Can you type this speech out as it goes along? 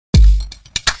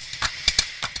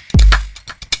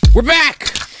We're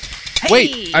back! Hey!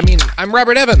 Wait, I'm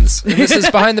Robert Evans, and this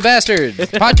is Behind the Bastards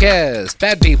podcast.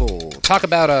 Bad people. Talk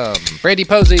about Brandie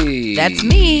Posey. That's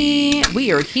me.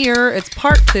 We are here. It's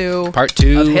part two. Part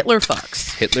two. Of Hitler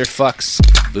Fucks. Hitler Fucks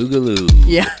Boogaloo.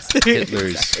 Yes.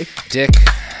 Hitler's exactly. dick.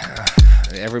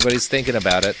 Everybody's thinking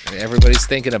about it.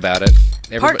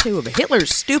 Part two of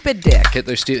Hitler's stupid dick.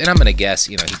 Hitler's stupid. And I'm going to guess,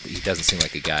 he doesn't seem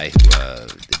like a guy who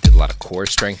did a lot of core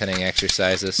strengthening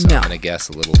exercises. So No. I'm going to guess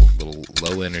a little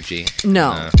low energy.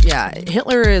 No. Yeah.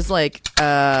 Hitler is like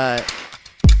a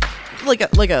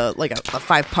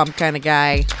 5-pump kind of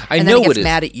guy. And then he gets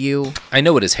mad at you. I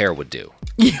know what his hair would do.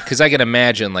 Because I can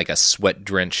imagine like a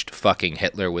sweat-drenched fucking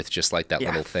Hitler with just like that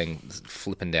little thing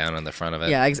flipping down on the front of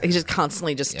it. Yeah, he's just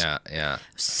constantly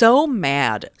so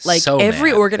mad. Like so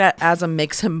every mad. orgasm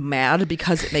makes him mad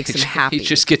because it makes him happy. He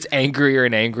just gets angrier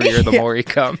and angrier the more he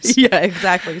comes. Yeah,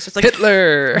 exactly. It's just like,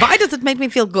 Hitler! Why does it make me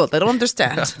feel good? I don't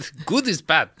understand. Good is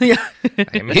bad. Yeah.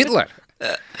 I am Hitler.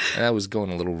 I was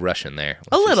going a little Russian there.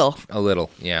 A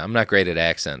little. Yeah, I'm not great at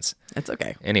accents. It's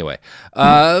okay. Anyway,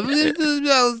 the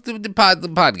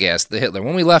podcast, The Hitler.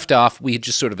 When we left off, we had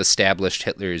just sort of established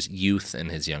Hitler's youth and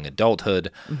his young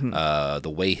adulthood,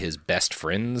 the way his best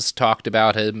friends talked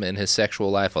about him and his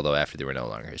sexual life, although after they were no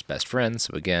longer his best friends.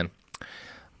 So again,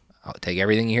 I'll take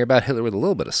everything you hear about Hitler with a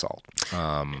little bit of salt.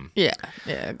 Yeah,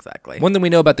 exactly. One thing we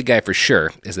know about the guy for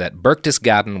sure is that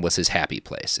Berchtesgaden was his happy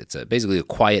place. It's basically a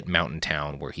quiet mountain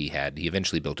town where he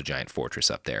eventually built a giant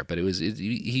fortress up there. But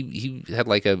he had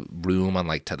like a room on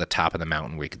like to the top of the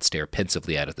mountain where he could stare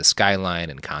pensively out at the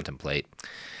skyline and contemplate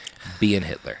being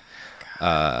Hitler.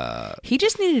 He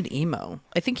just needed emo.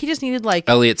 I think he just needed like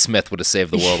Elliot Smith would have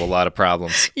saved the world a lot of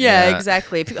problems. Yeah,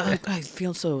 exactly. I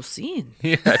feel so seen.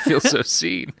 Yeah, I feel so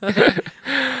seen.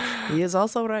 He is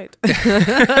also right.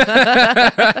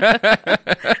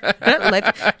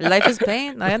 Life is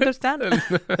pain. I understand.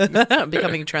 I'm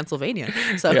becoming Transylvanian.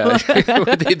 So Yeah,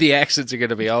 the accents are going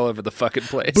to be all over the fucking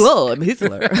place. Whoa, I'm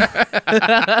Hitler.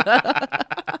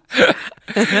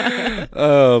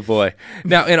 Oh, boy.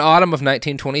 Now, in autumn of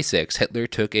 1926, Hitler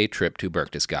took a trip to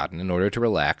Berchtesgaden in order to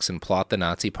relax and plot the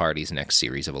Nazi Party's next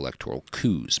series of electoral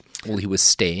coups. Well, he was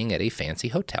staying at a fancy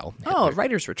hotel. Oh,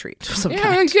 writer's retreat.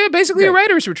 Yeah, basically a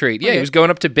writer's retreat. Yeah, okay. He was going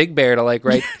up to Big Bear to like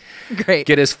write... Great.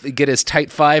 Get his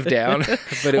tight five down.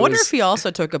 But I wonder if he also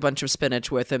took a bunch of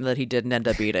spinach with him that he didn't end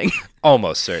up eating.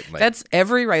 Almost certainly. That's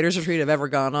every writer's retreat I've ever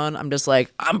gone on. I'm just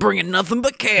like, I'm bringing nothing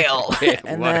but kale.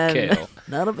 A lot of kale.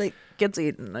 None of it gets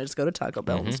eaten. I just go to Taco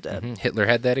Bell instead. Hitler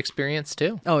had that experience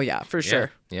too. Oh, yeah, for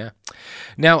sure. Yeah.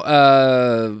 Now,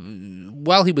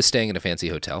 while he was staying at a fancy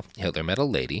hotel, Hitler met a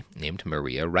lady named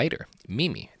Maria Reiter,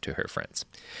 Mimi to her friends.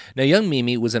 Now, young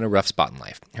Mimi was in a rough spot in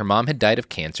life. Her mom had died of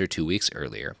cancer 2 weeks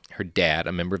earlier. Her dad,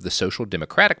 a member of the Social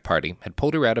Democratic Party, had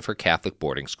pulled her out of her Catholic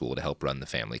boarding school to help run the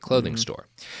family clothing store.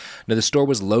 Now, the store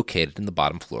was located in the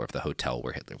bottom floor of the hotel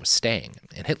where Hitler was staying,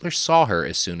 and Hitler saw her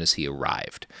as soon as he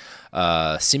arrived.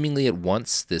 Seemingly at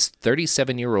once, this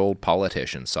 37-year-old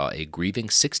politician saw a grieving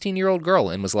 16-year-old girl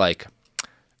and was like,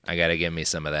 I gotta give me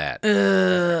some of that.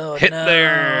 Oh, Hitler!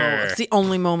 No. It's the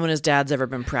only moment his dad's ever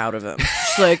been proud of him.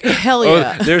 Just like, hell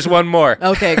yeah. Oh, there's one more.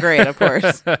 Okay, great, of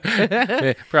course.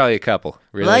 Probably a couple.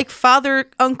 Really. Like father,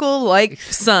 uncle, like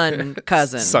son,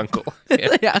 cousin. Sunkle.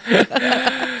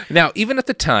 Yeah. Now, even at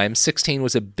the time, 16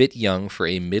 was a bit young for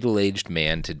a middle-aged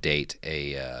man to date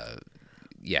a...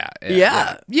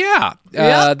 That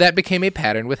became a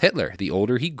pattern with Hitler. The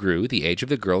older he grew, the age of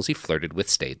the girls he flirted with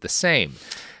stayed the same.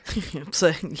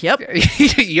 So, yep.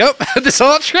 Yep, this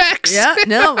all tracks. Yeah,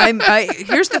 no,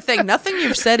 here's the thing. Nothing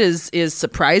you've said is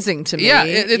surprising to me. Yeah,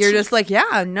 you're just like,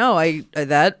 yeah, no,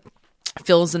 that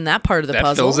fills in that part of the puzzle.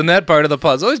 That fills in that part of the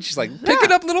puzzle. It's just like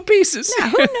picking up little pieces. Yeah,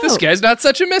 who knows? This guy's not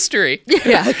such a mystery.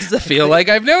 Yeah, exactly. I feel like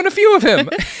I've known a few of him.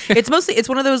 It's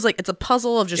one of those, like, it's a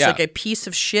puzzle of just like a piece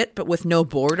of shit, but with no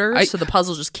borders. So the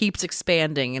puzzle just keeps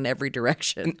expanding in every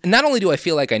direction. Not only do I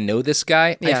feel like I know this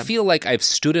guy, Yeah. I feel like I've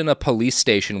stood in a police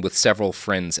station with several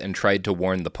friends and tried to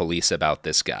warn the police about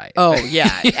this guy. Oh,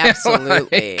 yeah,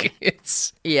 absolutely. Like,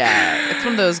 it's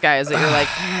one of those guys that you're like,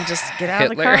 just get out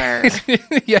Hitler. of the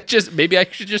car. Yeah, maybe I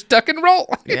should just duck and roll.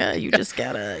 Yeah, you just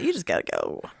gotta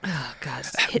go. Oh God,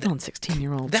 hitting on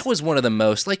 16-year-olds. That was one of the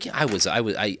most, like,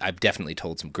 I've definitely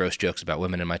told some gross jokes about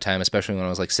women in my time, especially when I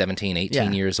was like 17,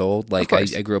 18 years old. Like,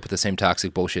 I grew up with the same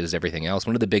toxic bullshit as everything else.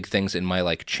 One of the big things in my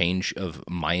like change of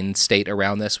mind state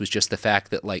around this was just the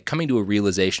fact that, like, coming to a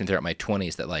realization throughout my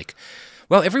 20s that, like,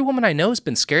 Well, every woman I know has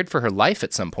been scared for her life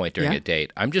at some point during a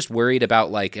date. I'm just worried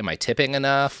about, like, am I tipping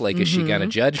enough? Like, is she going to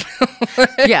judge me?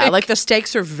 Yeah, like the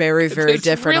stakes are very, very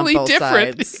different really on both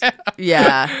sides.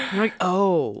 Yeah. You're like,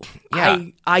 oh, Yeah.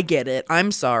 I get it.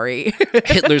 I'm sorry.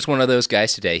 Hitler's one of those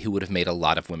guys today who would have made a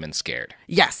lot of women scared.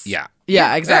 Yes. Yeah.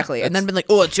 Yeah, exactly. And then been like,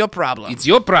 oh, it's your problem. It's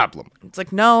your problem. It's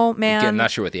like, no, man. I'm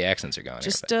not sure what the accents are going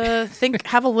Just here,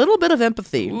 have a little bit of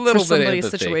empathy for somebody's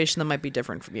empathy. situation that might be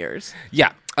different from yours.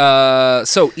 Yeah.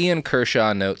 So Ian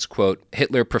Kershaw notes, quote,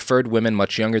 Hitler preferred women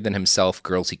much younger than himself,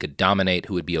 girls he could dominate,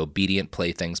 who would be obedient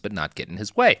playthings but not get in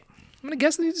his way. I'm going to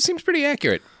guess that it seems pretty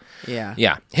accurate. Yeah.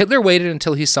 Yeah. Hitler waited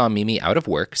until he saw Mimi out of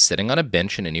work, sitting on a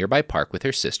bench in a nearby park with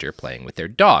her sister, playing with their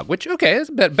dog, which, okay, is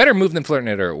a better move than flirting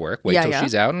at her at work. Wait till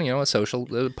she's out in, a social,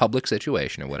 public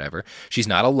situation or whatever. She's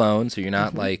not alone, so you're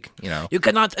not like, You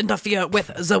cannot interfere with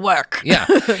the work. Yeah.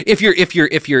 If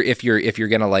you're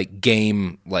gonna like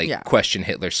game question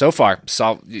Hitler so far,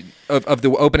 of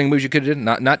the opening moves you could have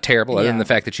done, not terrible, other than the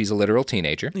fact that she's a literal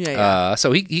teenager. Yeah.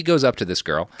 So he goes up to this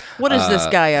girl. What is this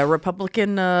guy? A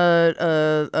Republican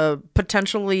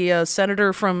potentially a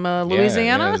senator from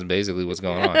Louisiana? Yeah, that's basically what's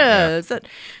going on. Yeah.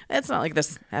 It's not like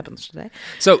this happens today.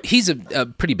 So he's a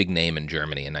pretty big name in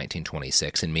Germany in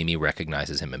 1926, and Mimi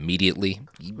recognizes him immediately.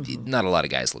 Not a lot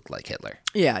of guys look like Hitler.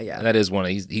 Yeah. And that is one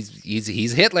of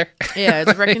he's Hitler. Yeah,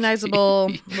 it's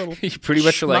recognizable little you pretty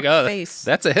much are like, oh, face.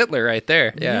 That's a Hitler right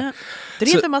there. Yeah. Did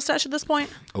he have the mustache at this point?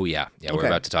 Oh, yeah. Yeah, we're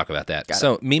about to talk about that.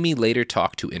 So Mimi later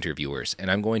talked to interviewers, and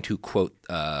I'm going to quote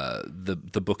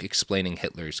the book explaining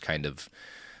Hitler's kind of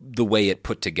the way it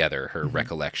put together her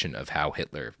recollection of how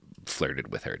Hitler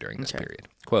flirted with her during this period.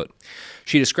 Quote,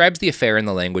 she describes the affair in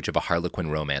the language of a Harlequin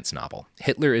romance novel.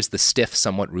 Hitler is the stiff,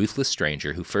 somewhat ruthless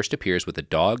stranger who first appears with a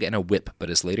dog and a whip, but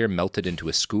is later melted into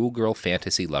a schoolgirl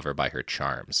fantasy lover by her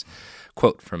charms.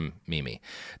 Quote from Mimi,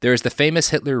 there is the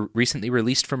famous Hitler recently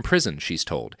released from prison, she's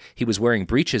told. He was wearing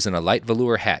breeches and a light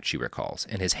velour hat, she recalls.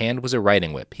 In his hand was a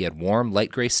riding whip. He had warm,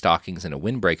 light gray stockings and a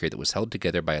windbreaker that was held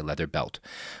together by a leather belt.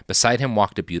 Beside him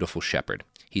walked a beautiful shepherd.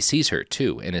 He sees her,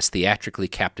 too, and is theatrically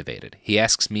captivated. He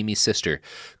asks Mimi's sister,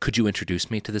 could you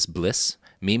introduce me to this bliss?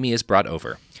 Mimi is brought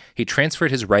over. He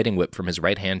transferred his riding whip from his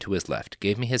right hand to his left,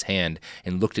 gave me his hand,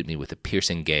 and looked at me with a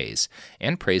piercing gaze,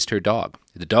 and praised her dog.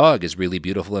 The dog is really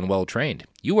beautiful and well-trained.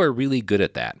 You are really good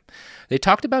at that. They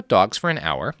talked about dogs for an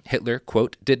hour. Hitler,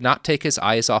 quote, did not take his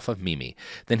eyes off of Mimi.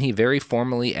 Then he very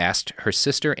formally asked her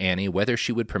sister Annie whether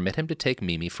she would permit him to take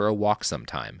Mimi for a walk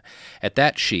sometime. At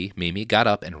that, Mimi, got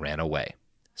up and ran away.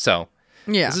 So,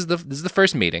 this is the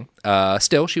first meeting.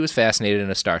 Still, she was fascinated in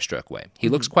a starstruck way. He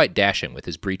looks quite dashing with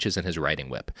his breeches and his riding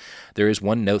whip. There is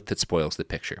one note that spoils the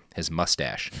picture, his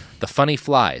mustache. The funny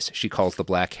flies, she calls the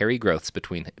black hairy growths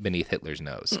beneath Hitler's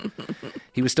nose.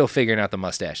 He was still figuring out the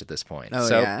mustache at this point. Oh,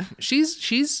 so yeah.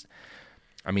 She's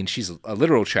a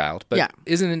literal child, but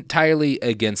isn't entirely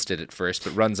against it at first,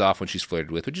 but runs off when she's flirted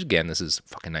with, which again, this is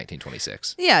fucking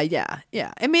 1926. Yeah.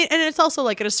 I mean, and it's also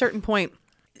like at a certain point,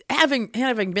 having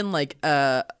been like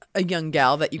a young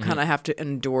gal that you kind of have to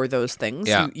endure those things.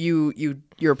 Yeah.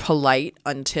 You're polite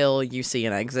until you see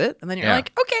an exit, and then you're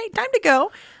like, okay, time to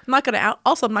go. I'm not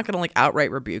gonna like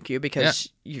outright rebuke you because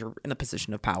you're in a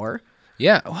position of power.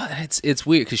 Yeah, well, it's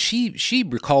weird because she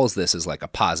recalls this as like a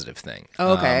positive thing.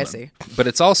 Oh, okay, I see. But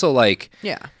it's also like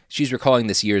she's recalling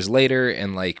this years later,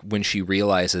 and like when she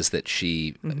realizes that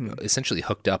she essentially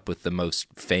hooked up with the most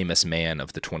famous man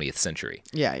of the 20th century.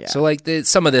 Yeah. So like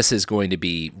some of this is going to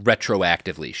be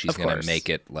retroactively. She's going to make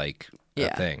it like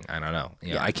a thing. I don't know.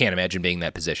 I can't imagine being in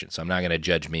that position, so I'm not going to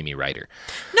judge Mimi Ryder.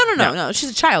 No. She's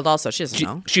a child also. She doesn't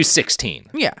know. She's 16.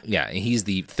 Yeah. Yeah, and he's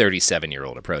the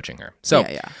 37-year-old approaching her. So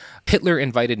Hitler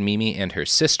invited Mimi and her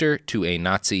sister to a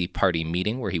Nazi party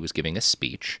meeting where he was giving a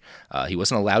speech. He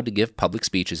wasn't allowed to give public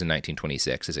speeches in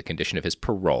 1926 as a condition of his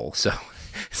parole. So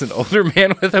it's an older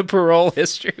man with a parole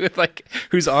history,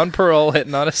 who's on parole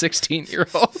hitting on a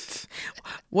 16-year-old.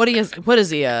 What is he? What is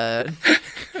he?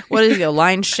 A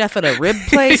line chef at a rib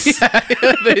place?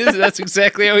 That's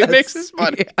exactly how he makes his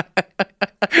money.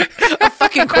 Of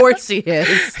fucking course he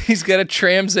is. He's got a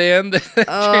Trans Am.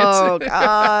 Oh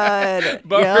God!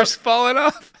 Bumper's falling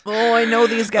off. Oh, I know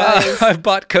these guys. I've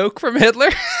bought Coke from Hitler.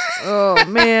 Oh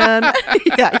man!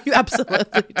 Yeah, you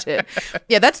absolutely did.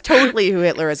 Yeah, that's totally who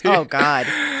Hitler is. Oh God!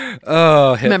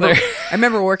 Oh, Hitler. I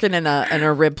remember working in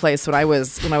a rib place when I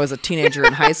was a teenager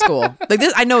in high school. Like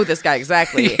this, I know this guy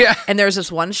exactly. Yeah. And there's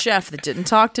this one chef that didn't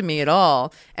talk to me at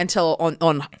all until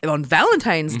on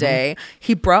Valentine's Day.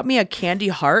 He brought me a candy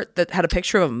heart that had a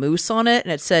picture of a moose on it,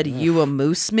 and it said, "You a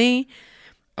moose me."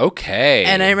 Okay.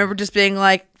 And I remember just being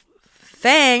like,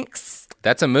 "Thanks."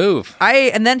 That's a move.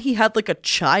 And then he had like a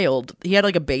child. He had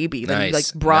like a baby that he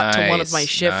like brought to one of my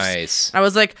shifts. Nice. I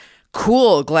was like,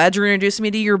 cool. Glad you're introducing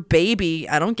me to your baby.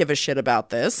 I don't give a shit about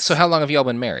this. So how long have y'all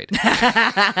been married?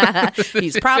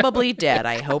 He's probably dead.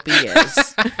 I hope he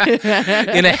is.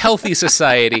 In a healthy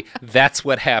society, that's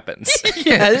what happens.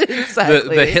 Yeah,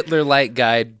 exactly. The Hitler-like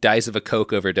guy dies of a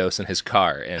coke overdose in his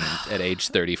car at age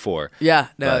 34. Yeah,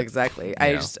 no, exactly.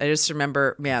 I just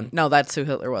remember, man, no, that's who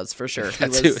Hitler was for sure. He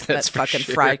was that fucking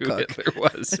fry cook. Hitler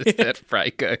was that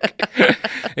fry cook.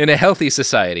 In a healthy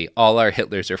society, all our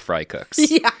Hitlers are fry cooks.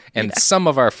 Yeah. And some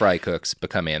of our fry cooks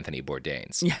become Anthony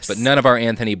Bourdains. Yes. But none of our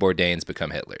Anthony Bourdains become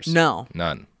Hitlers. No.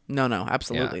 None. No,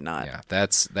 absolutely not. Yeah,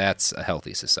 that's a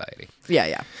healthy society.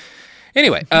 Yeah.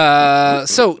 Anyway,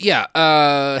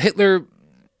 Hitler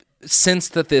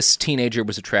sensed that this teenager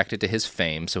was attracted to his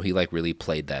fame, so he like really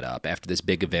played that up. After this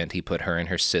big event, he put her and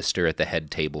her sister at the head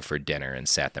table for dinner and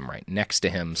sat them right next to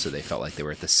him, so they felt like they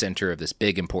were at the center of this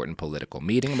big important political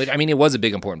meeting. I mean, it was a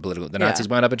big important political. The Nazis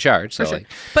wound up in charge, so sure. like.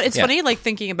 But it's funny, like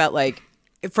thinking about like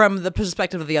from the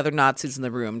perspective of the other Nazis in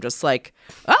the room, just like,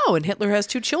 oh, and Hitler has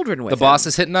 2 children with him. The boss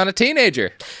is hitting on a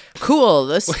teenager. Cool.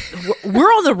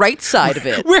 We're on the right side of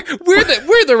it. We're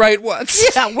the right ones.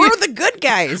 Yeah, we're the good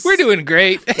guys. We're doing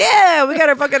great. Yeah, we got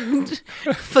our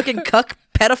fucking cuck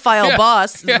pedophile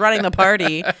boss is running the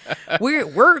party.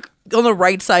 We're on the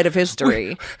right side of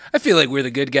history. I feel like we're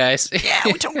the good guys. Yeah,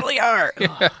 we totally are.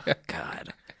 Oh,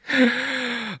 God.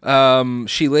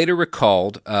 She later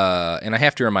recalled, and I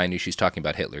have to remind you, she's talking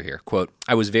about Hitler here, quote,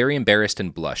 "I was very embarrassed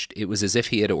and blushed. It was as if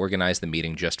he had organized the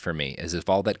meeting just for me, as if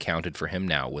all that counted for him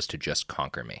now was to just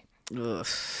conquer me." Ugh.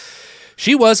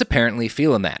 She was apparently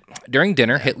feeling that. During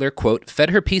dinner, Hitler, quote,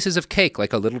 "fed her pieces of cake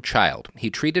like a little child. He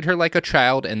treated her like a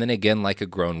child and then again like a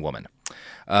grown woman.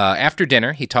 After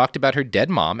dinner, he talked about her dead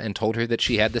mom and told her that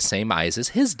she had the same eyes as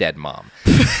his dead mom."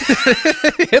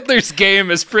 Hitler's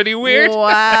game is pretty weird.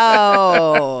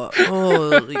 Wow.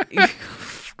 Holy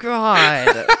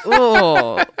God.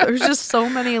 Oh, there's just so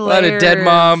many layers. A lot of dead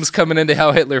moms coming into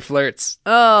how Hitler flirts.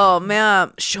 Oh,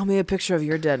 man. Show me a picture of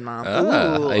your dead mom.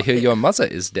 I hear your mother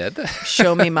is dead.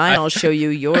 Show me mine. I'll show you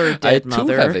your dead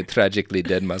mother. I too have a tragically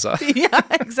dead mother. Yeah,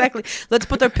 exactly. Let's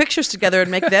put their pictures together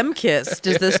and make them kiss.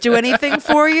 Does this do anything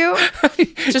for you?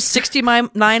 Just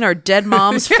 69 are dead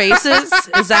moms' faces?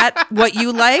 Is that what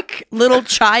you like, little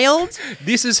child?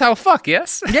 This is how fuck,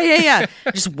 yes? Yeah.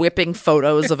 Just whipping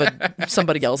photos of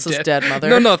somebody else's dead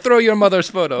mother. No, throw your mother's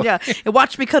photo. Yeah, and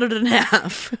watch me cut it in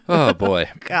half. Oh, boy.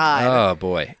 God. Oh,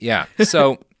 boy. Yeah.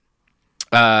 So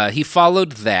he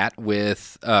followed that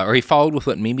with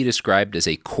what Mimi described as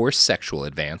a coarse sexual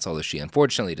advance, although she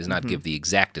unfortunately does not give the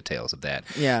exact details of that.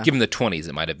 Yeah. Given the 20s,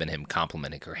 it might have been him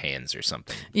complimenting her hands or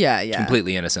something. Yeah.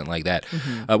 Completely innocent like that.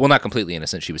 Well, not completely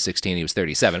innocent. She was 16, he was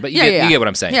 37, but you get what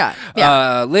I'm saying.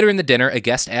 Yeah. Later in the dinner, a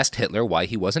guest asked Hitler why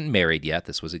he wasn't married yet.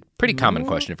 This was a pretty common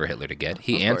question for Hitler to get.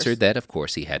 He answered that, of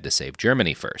course, he had to save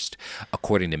Germany first.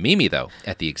 According to Mimi, though,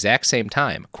 at the exact same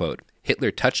time, quote,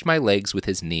 "Hitler touched my legs with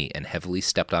his knee and heavily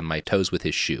stepped on my toes with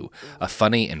his shoe. A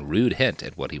funny and rude hint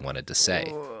at what he wanted to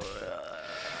say."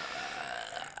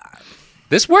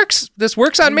 This works. This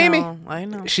works on Mimi. I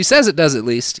know. She says it does, at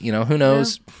least. Who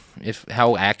knows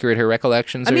how accurate her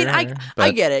recollections are.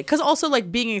 I get it. Because also,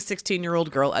 like, being a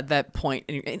 16-year-old girl at that point,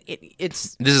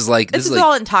 this is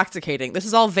all intoxicating. This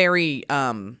is all very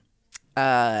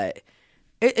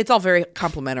it's all very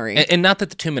complimentary. And not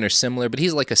that the two men are similar, but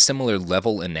he's like a similar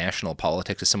level in national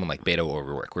politics as someone like Beto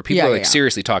O'Rourke, where people are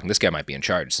seriously talking, this guy might be in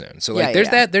charge soon. So like there's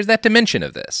that dimension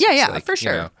of this. Yeah, like, for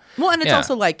sure. Well, and it's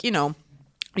also like,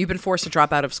 you've been forced to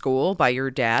drop out of school by your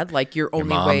dad. Like your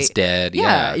mom's dead.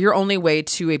 Yeah. Your only way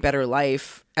to a better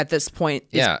life at this point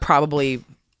is probably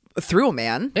through a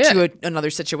man to another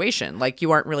situation. Like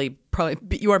you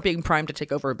aren't being primed to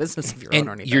take over a business of your own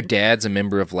or anything. Your dad's a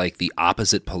member of like the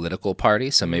opposite political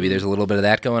party, so maybe there's a little bit of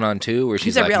that going on too, where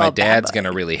she's like, my dad's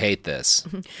gonna really hate this.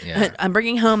 Yeah. I'm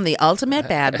bringing home the ultimate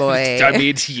bad boy. I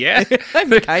mean, yeah.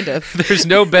 Kind of. There's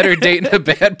no better dating a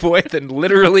bad boy than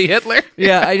literally Hitler.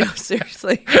 Yeah, I know,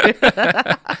 seriously.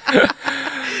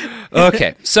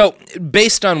 Okay, so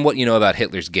based on what you know about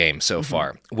Hitler's game so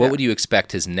far, what would you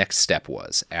expect his next step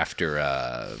was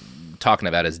after talking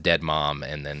about his dead mom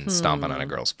and then stomping on a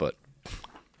girl's foot?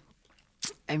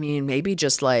 I mean, maybe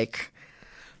just like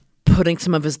putting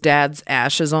some of his dad's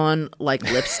ashes on like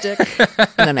lipstick and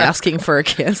then asking for a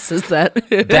kiss? Is that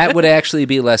That would actually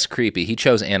be less creepy. He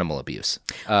chose animal abuse.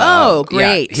 Oh,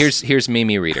 great. Yeah, here's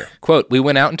Mimi Reader. Quote, "We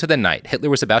went out into the night. Hitler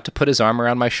was about to put his arm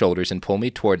around my shoulders and pull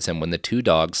me towards him when the two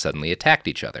dogs suddenly attacked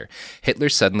each other. Hitler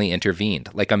suddenly intervened.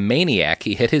 Like a maniac,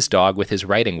 he hit his dog with his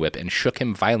riding whip and shook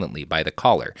him violently by the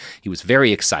collar. He was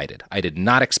very excited. I did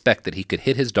not expect that he could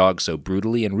hit his dog so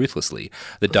brutally and ruthlessly,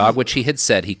 the dog which he had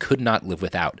said he could not live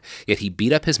without. Yet he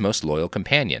beat up his most loyal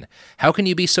companion. How can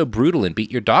you be so brutal and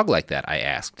beat your dog like that? I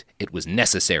asked. It was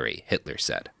necessary, Hitler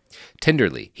said.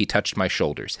 Tenderly, he touched my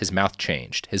shoulders. His mouth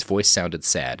changed. His voice sounded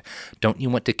sad. Don't you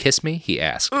want to kiss me? He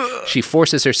asked. She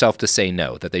forces herself to say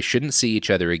no, that they shouldn't see each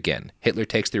other again. Hitler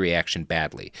takes the reaction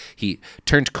badly. He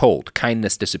turned cold.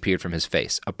 Kindness disappeared from his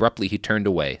face. Abruptly, he turned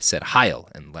away, said Heil,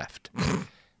 and left.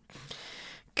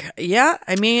 Yeah,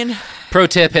 I mean... Pro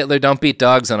tip, Hitler, don't beat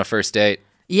dogs on a first date.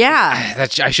 Yeah.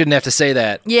 I shouldn't have to say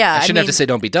that. Yeah, I shouldn't have to say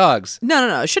don't beat dogs.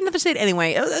 No. Shouldn't have to say it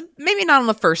anyway. Maybe not on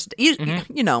the first. You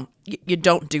know, you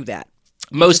don't do that.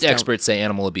 Most experts say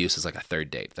animal abuse is like a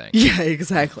third date thing. Yeah,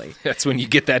 exactly. That's when you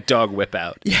get that dog whip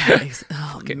out. Yeah.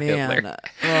 Oh, man.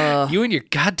 You and your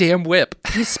goddamn whip.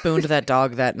 He spooned that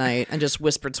dog that night and just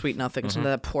whispered sweet nothings into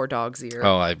that poor dog's ear.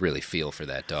 Oh, I really feel for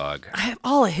that dog. I have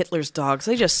all of Hitler's dogs.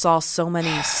 They just saw so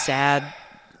many sad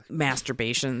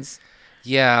masturbations.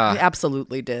 Yeah. They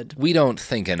absolutely did. We don't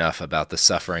think enough about the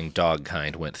suffering dog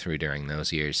kind went through during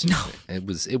those years. No.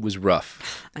 It was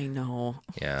rough. I know.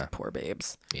 Yeah. Poor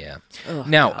babes. Yeah. Oh,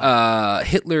 now,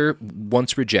 Hitler,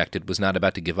 once rejected, was not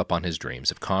about to give up on his dreams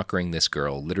of conquering this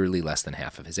girl literally less than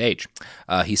half of his age.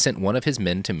 He sent one of his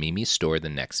men to Mimi's store the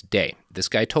next day. This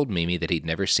guy told Mimi that he'd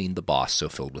never seen the boss so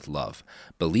filled with love.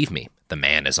 Believe me, the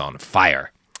man is on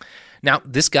fire. Now,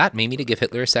 this got Mimi to give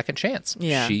Hitler a second chance.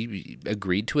 Yeah. She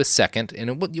agreed to a second,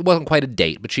 and it wasn't quite a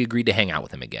date, but she agreed to hang out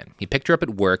with him again. He picked her up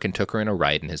at work and took her in a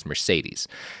ride in his Mercedes.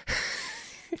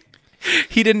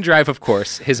 He didn't drive, of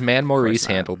course. His man Maurice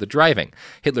handled the driving.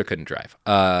 Hitler couldn't drive.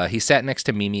 He sat next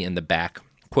to Mimi in the back.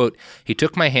 Quote, he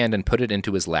took my hand and put it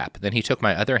into his lap. Then he took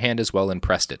my other hand as well and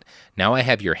pressed it. Now I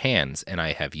have your hands, and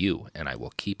I have you, and I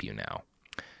will keep you now.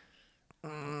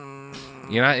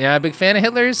 You're not a big fan of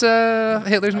Hitler's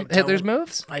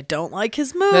moves? I don't like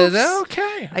his moves.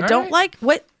 Okay. I don't like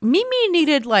what Mimi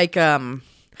needed.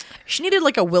 She needed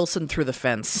like a Wilson through the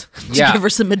fence to give her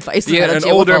some advice. Yeah, an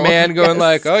older man going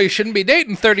like, "Oh, you shouldn't be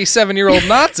dating 37-year-old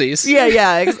Nazis."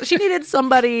 Yeah. She needed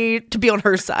somebody to be on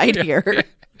her side here.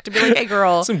 To be like, hey,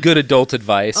 girl. Some good adult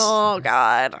advice. Oh,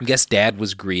 God. I guess Dad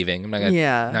was grieving. I'm not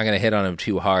gonna hit on him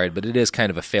too hard, but it is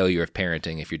kind of a failure of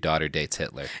parenting if your daughter dates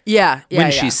Hitler. Yeah.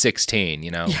 When she's 16,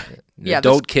 you know. Yeah.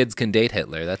 Adult kids can date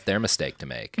Hitler. That's their mistake to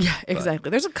make. Yeah,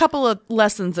 exactly. There's a couple of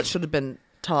lessons that should have been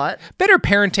taught. Better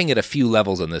parenting at a few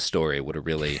levels in this story would have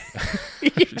really,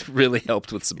 really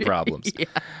helped with some problems.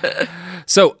 Yeah.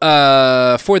 So,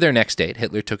 for their next date,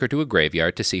 Hitler took her to a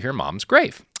graveyard to see her mom's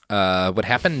grave. What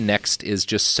happened next is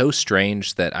just so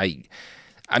strange that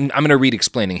I'm going to read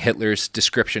explaining Hitler's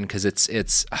description because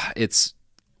it's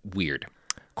weird.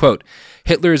 Quote,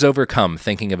 Hitler is overcome,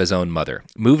 thinking of his own mother.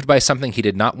 Moved by something he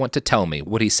did not want to tell me,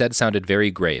 what he said sounded very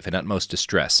grave and utmost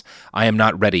distress. I am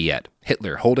not ready yet.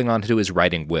 Hitler, holding on to his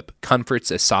riding whip,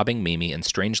 comforts a sobbing Mimi and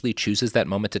strangely chooses that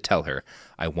moment to tell her,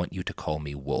 I want you to call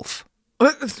me Wolf.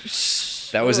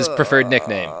 That was his preferred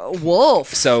nickname.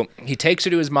 Wolf. So he takes her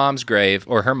to his mom's grave,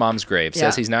 or her mom's grave,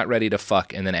 says he's not ready to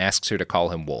fuck, and then asks her to call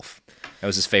him Wolf. That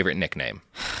was his favorite nickname.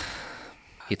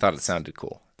 He thought it sounded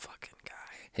cool. Fucking guy.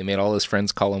 He made all his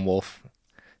friends call him Wolf.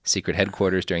 Secret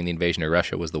headquarters during the invasion of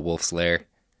Russia was the Wolf's Lair.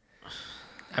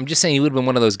 I'm just saying he would have been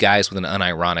one of those guys with an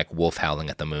unironic wolf howling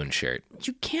at the moon shirt.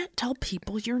 You can't tell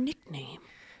people your nickname.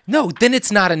 No, then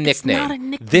it's not a nickname. It's not a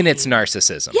nickname. Then it's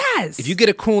narcissism. Yes. If you get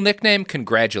a cool nickname,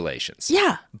 congratulations.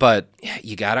 Yeah. But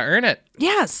you got to earn it.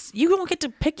 Yes. You don't get to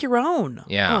pick your own.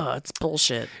 Yeah. Oh, it's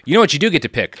bullshit. You know what you do get to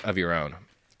pick of your own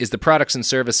is the products and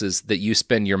services that you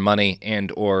spend your money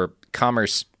and or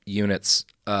commerce units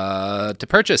to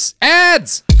purchase.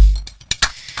 Ads!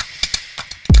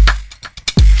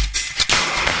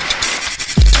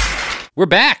 We're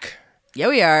back. Yeah,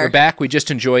 we are. We're back. We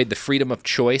just enjoyed the freedom of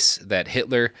choice that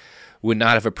Hitler would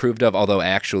not have approved of, although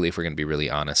actually, if we're going to be really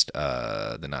honest,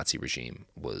 the Nazi regime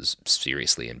was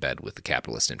seriously in bed with the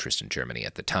capitalist interest in Germany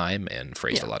at the time and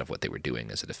phrased a lot of what they were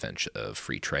doing as a defense of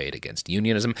free trade against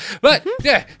unionism. But,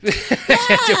 that's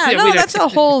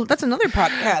another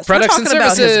podcast. Products and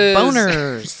services. About his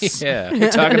boners. Yeah,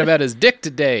 we're talking about his dick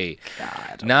today.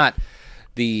 God. Not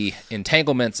the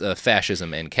entanglements of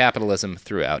fascism and capitalism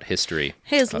throughout history.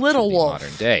 His little wolf.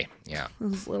 Modern day. Yeah.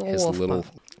 His little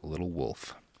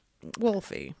wolf.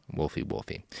 Wolfie.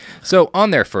 Wolfie. So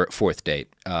on their fourth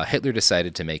date, Hitler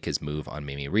decided to make his move on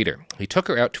Mimi Reeder. He took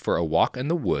her out for a walk in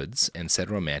the woods and said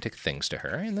romantic things to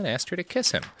her and then asked her to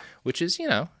kiss him, which is,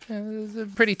 a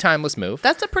pretty timeless move.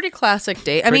 That's a pretty classic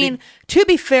date. I mean, to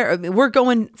be fair, we're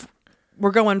going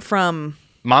from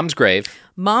Mom's grave.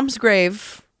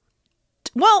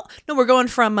 Well, no, we're going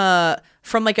from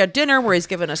like a dinner where he's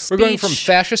given a speech. We're going from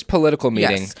fascist political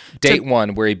meeting, date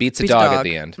 1, where he beats a dog at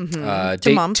the end.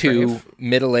 Date 2,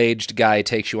 middle-aged guy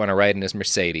takes you on a ride in his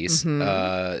Mercedes.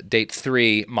 Date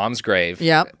 3, Mom's grave.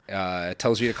 Yep.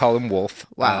 Tells you to call him Wolf.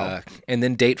 Wow. And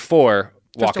then date 4,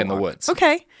 walk in the woods.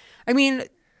 Okay. I mean,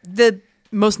 the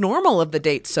most normal of the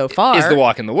dates so far is the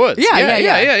walk in the woods.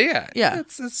 Yeah.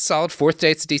 It's a solid. Fourth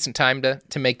date's a decent time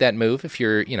to make that move if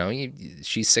you're,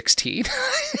 she's 16.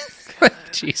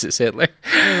 Jesus, Hitler.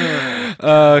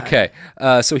 Okay.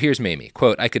 So here's Mimi.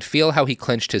 Quote, I could feel how he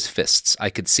clenched his fists. I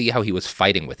could see how he was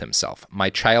fighting with himself. My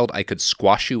child, I could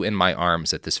squash you in my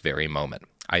arms at this very moment.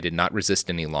 I did not resist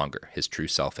any longer. His true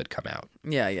self had come out.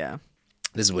 Yeah.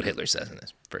 This is what Hitler says in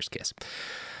his first kiss.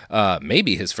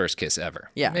 Maybe his first kiss ever.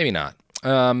 Yeah. Maybe not.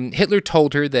 Hitler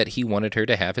told her that he wanted her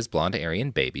to have his blonde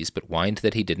Aryan babies, but whined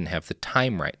that he didn't have the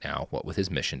time right now, what with his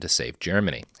mission to save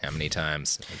Germany. How many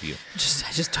times have you... I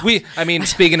just don't...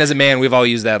 Speaking as a man, we've all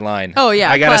used that line. Oh, yeah.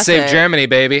 I gotta classic. save Germany,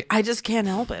 baby. I just can't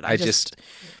help it.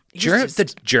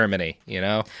 Germany,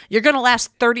 You're going to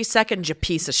last 30 seconds, you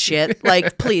piece of shit.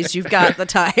 Like, please, you've got the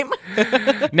time.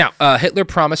 Now, Hitler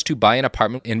promised to buy an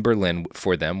apartment in Berlin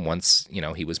for them once,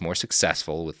 he was more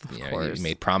successful with, he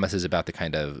made promises about the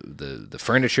kind of the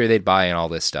furniture they'd buy and all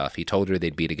this stuff. He told her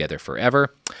they'd be together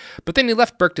forever. But then he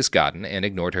left Berchtesgaden and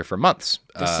ignored her for months.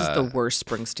 This is the worst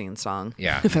Springsteen song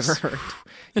I've ever heard.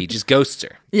 He just ghosts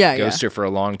her. Ghosts her for a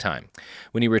long time.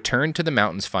 When he returned to the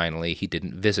mountains finally, he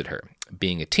didn't visit her.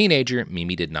 Being a teenager,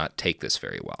 Mimi did not take this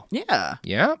very well. Yeah.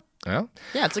 Yeah? Well.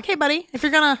 Yeah, it's like, hey, buddy, if we're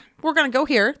gonna go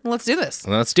here, let's do this.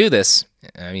 Let's do this.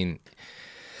 I mean,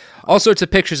 all sorts of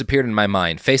pictures appeared in my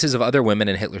mind. Faces of other women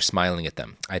and Hitler smiling at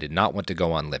them. I did not want to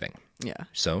go on living. Yeah.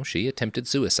 So she attempted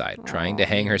suicide, trying to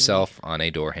hang herself on a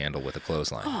door handle with a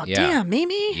clothesline. Oh, damn,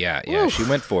 Mimi. Yeah, Oof. she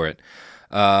went for it.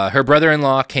 Her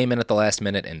brother-in-law came in at the last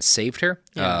minute and saved her.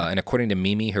 And according to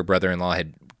Mimi, her brother-in-law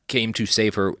came to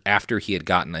save her after he had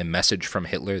gotten a message from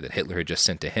Hitler that Hitler had just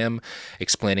sent to him,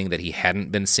 explaining that he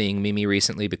hadn't been seeing Mimi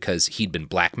recently because he'd been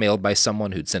blackmailed by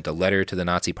someone who'd sent a letter to the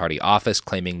Nazi Party office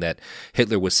claiming that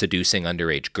Hitler was seducing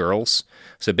underage girls.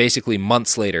 So basically,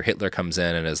 months later, Hitler comes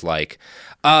in and is like,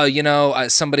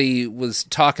 somebody was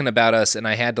talking about us and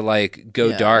I had to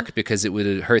go dark because it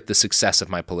would hurt the success of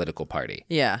my political party.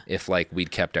 Yeah. If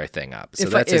we'd kept our thing up. So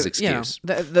that's his excuse.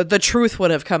 The truth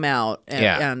would have come out.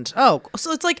 And so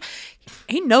it's like,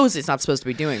 he knows he's not supposed to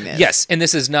be doing this. Yes, and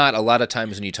this is not, a lot of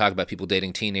times when you talk about people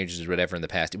dating teenagers or whatever in the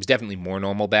past, it was definitely more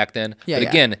normal back then. But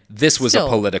again, this was a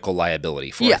political liability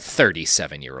for a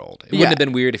 37-year-old. It wouldn't have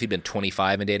been weird if he'd been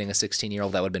 25 and dating a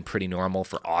 16-year-old. That would have been pretty normal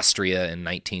for Austria in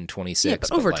 1926. Yeah,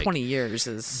 but over 20 years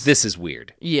is... This is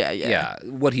weird. Yeah.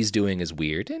 What he's doing is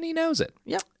weird, and he knows it.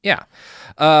 Yep.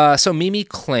 Yeah. So Mimi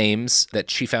claims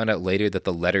that she found out later that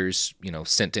the letters,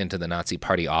 sent into the Nazi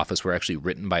Party office were actually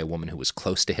written by a woman who was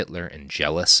close to Hitler and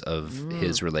jealous of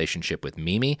his relationship with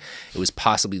Mimi. It was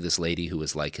possibly this lady who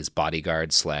was his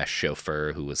bodyguard /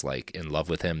 chauffeur who was in love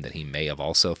with him that he may have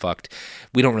also fucked.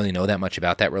 We don't really know that much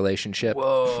about that relationship.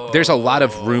 Whoa. There's a lot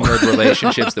of rumored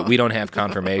relationships that we don't have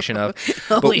confirmation of.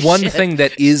 But one thing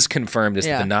that is confirmed is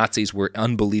that the Nazis were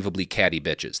unbelievably catty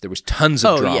bitches. There was tons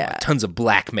of drama, tons of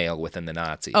blackmail within the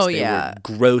Nazis. They were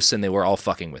gross and they were all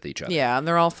fucking with each other. Yeah, and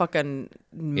they're all fucking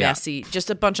messy. Just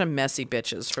a bunch of messy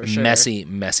bitches for sure. Messy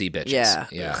bitches.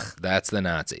 Yeah. Ugh. That's the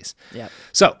Nazis. Yeah.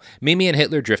 So Mimi and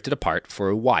Hitler drifted apart for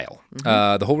a while.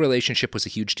 The whole relationship was a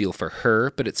huge deal for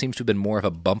her, but it seems to have been more of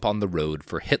a bump on the road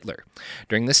for Hitler.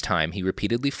 During this time, he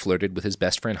repeatedly flirted with his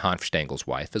best friend Hanfstengel's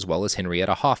wife, as well as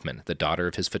Henrietta Hoffmann, the daughter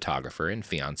of his photographer and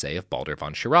fiancée of Baldur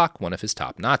von Schirach, one of his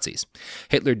top Nazis.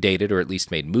 Hitler dated, or at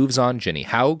least made moves on, Jenny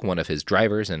Haug, one of his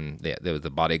drivers, and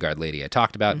the bodyguard lady I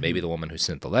talked about, maybe the woman who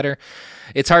sent the letter.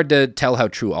 It's hard to tell how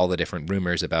true all the different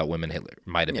rumors about women Hitler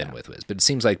might have been with was, but it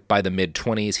seems like by the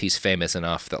mid-20s, he's famous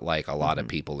enough that a lot of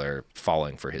people are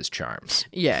falling for his charms.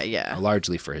 Yeah.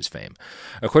 Largely for his fame.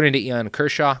 According to Ian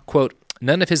Kershaw, quote,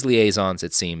 None of his liaisons,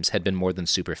 it seems, had been more than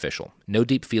superficial. No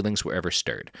deep feelings were ever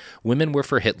stirred. Women were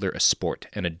for Hitler a sport,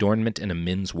 an adornment in a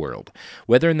men's world.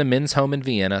 Whether in the men's home in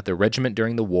Vienna, the regiment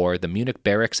during the war, the Munich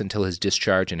barracks until his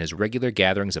discharge, and his regular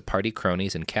gatherings of party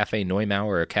cronies in Café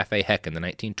Neumauer or Café Heck in the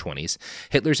 1920s,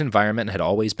 Hitler's environment had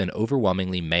always been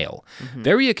overwhelmingly male.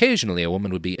 Very occasionally, a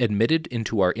woman would be admitted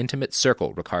into our intimate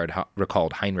circle,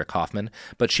 recalled Heinrich Hoffmann,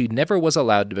 but she never was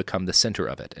allowed to become the center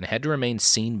of it, and had to remain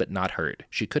seen but not heard.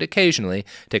 She could occasionally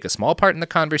take a small part in the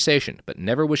conversation, but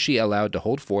never was she allowed to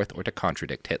hold forth or to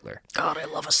contradict Hitler. God, I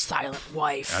love a silent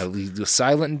wife.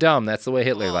 Silent and dumb, that's the way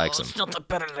Hitler likes them. It's nothing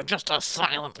better than just a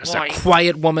silent Just wife. a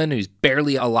quiet woman who's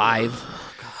barely alive.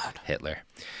 God. Hitler.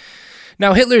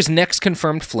 Now, Hitler's next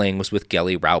confirmed fling was with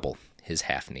Geli Raubel, his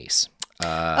half-niece.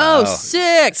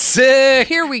 Sick. Sick!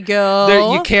 Here we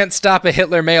go. You can't stop a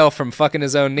Hitler male from fucking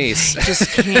his own niece. Just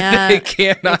can't. He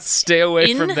cannot stay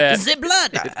away from that. In the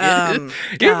blood.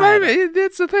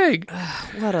 That's the thing.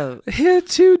 What a...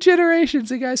 2 generations.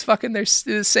 The guys fucking, they're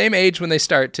the same age when they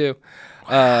start, too.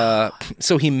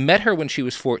 So he met her when she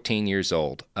was 14 years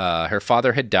old. Her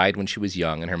father had died when she was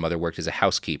young, and her mother worked as a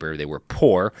housekeeper. They were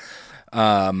poor.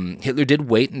 Hitler did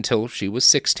wait until she was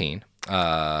 16.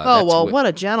 What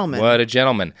a gentleman. What a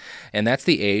gentleman. And that's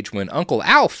the age when Uncle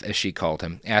Alf, as she called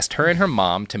him, asked her and her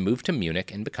mom to move to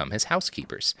Munich and become his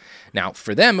housekeepers. Now,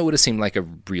 for them, it would have seemed like a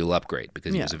real upgrade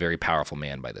because he was a very powerful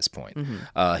man by this point.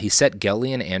 He set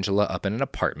Geli and Angela up in an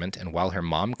apartment, and while her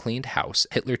mom cleaned house,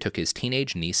 Hitler took his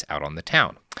teenage niece out on the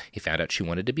town. He found out she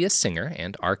wanted to be a singer,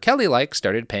 and R. Kelly-like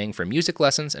started paying for music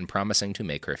lessons and promising to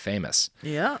make her famous.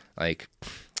 Yeah. Like...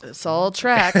 It's all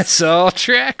tracks. It's all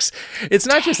tracks. It's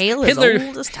not just Hitler.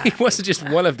 He wasn't just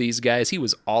one of these guys. He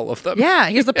was all of them. Yeah,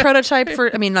 he's the prototype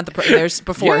for, I mean, not the, there's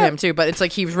before him too, but it's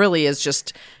like he really is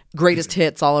just greatest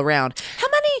hits all around. How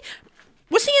many,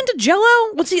 was he into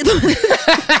Jell-O?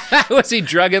 Was he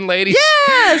drugging ladies?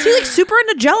 Yeah, is he like super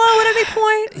into Jell-O at any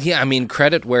point? Yeah, I mean,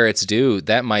 credit where it's due.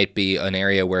 That might be an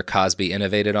area where Cosby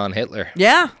innovated on Hitler.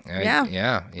 Yeah.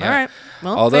 Yeah. All right.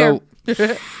 Well, although...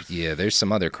 yeah, there's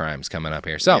some other crimes coming up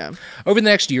here. So, over the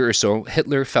next year or so,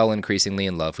 Hitler fell increasingly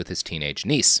in love with his teenage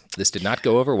niece. This did not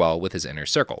go over well with his inner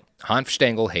circle. Hanf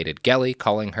Stengel hated Geli,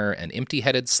 calling her an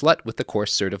empty-headed slut with the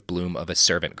coarse sort of bloom of a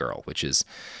servant girl, which is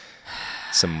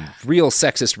some real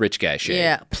sexist rich guy shit.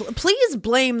 Yeah, please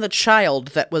blame the child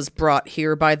that was brought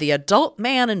here by the adult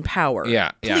man in power.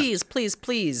 Yeah.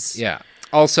 Please. Yeah.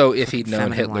 Also, if he'd known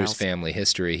Feminine Hitler's wiles. family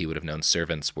history, he would have known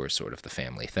servants were sort of the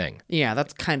family thing. Yeah,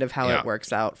 that's kind of how it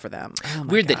works out for them. Oh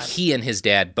my Weird God. that he and his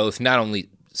dad both not only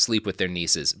sleep with their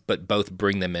nieces, but both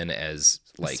bring them in as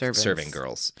like Servants. serving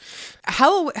girls.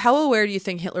 How aware do you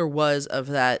think Hitler was of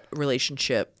that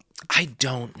relationship? I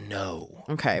don't know.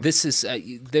 Okay. This is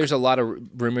there's a lot of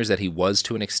rumors that he was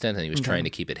to an extent, and he was trying to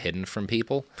keep it hidden from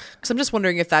people. Because I'm just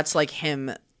wondering if that's like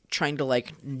him trying to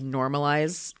like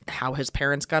normalize how his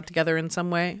parents got together in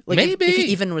some way. Like Maybe. if he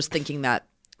even was thinking that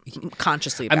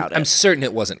consciously about I'm it. certain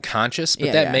it wasn't conscious,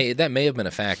 but that may have been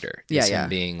a factor. Yeah, It's yeah. him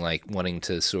being like wanting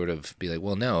to sort of be like,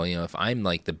 well, no, if I'm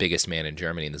like the biggest man in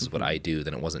Germany and this is what I do,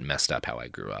 then it wasn't messed up how I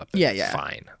grew up. Yeah, It's yeah.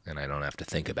 fine, and I don't have to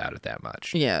think about it that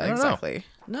much. Yeah, I don't know. exactly.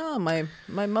 No, my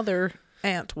mother,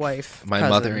 aunt, wife, My cousin.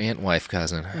 mother, aunt, wife,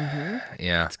 cousin.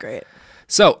 Yeah. That's great.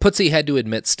 So, Putzi had to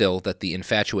admit still that the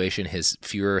infatuation his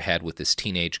Fuhrer had with this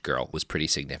teenage girl was pretty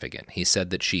significant. He said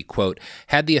that she, quote,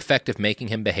 had the effect of making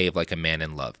him behave like a man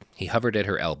in love. He hovered at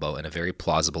her elbow in a very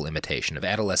plausible imitation of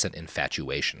adolescent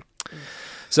infatuation.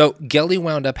 So, Geli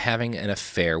wound up having an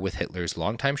affair with Hitler's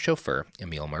longtime chauffeur,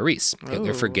 Emil Maurice.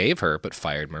 Hitler forgave her, but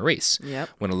fired Maurice. Yep.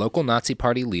 When a local Nazi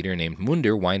party leader named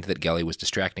Munder whined that Geli was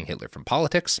distracting Hitler from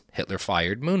politics, Hitler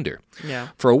fired Munder. Yeah.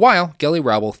 For a while, Geli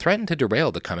Raubel threatened to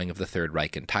derail the coming of the Third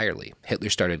Reich entirely. Hitler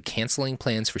started canceling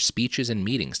plans for speeches and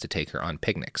meetings to take her on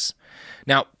picnics.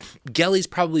 Now, Geli's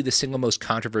probably the single most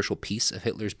controversial piece of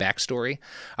Hitler's backstory.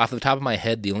 Off the top of my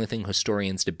head, the only thing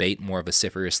historians debate more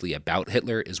vociferously about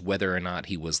Hitler is whether or not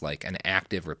he was like an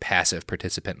active or passive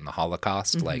participant in the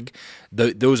Holocaust. Like,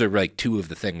 those are like two of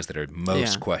the things that are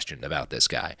most questioned about this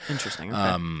guy. Interesting.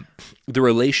 Okay. The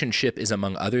relationship is,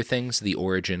 among other things, the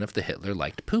origin of the Hitler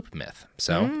liked poop myth.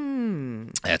 So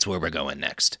that's where we're going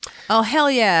next. Oh,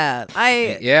 hell yeah.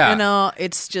 Yeah. You know,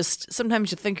 it's just,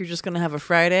 sometimes you think you're just going to have a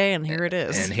Friday, and here it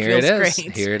is. And here it Feels is.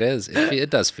 great. Here it is. It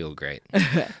does feel great.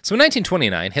 So in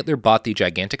 1929, Hitler bought the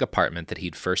gigantic apartment that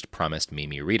he'd first promised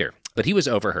Mimi Reeder. But he was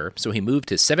over her, so he moved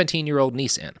his 17-year-old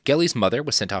niece in. Geli's mother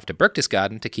was sent off to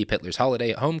Berchtesgaden to keep Hitler's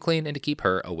holiday at home clean and to keep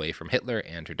her away from Hitler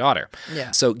and her daughter.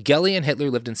 Yeah. So Geli and Hitler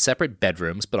lived in separate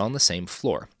bedrooms, but on the same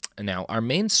floor. Now, our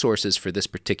main sources for this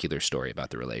particular story about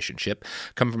the relationship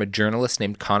come from a journalist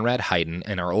named Konrad Heiden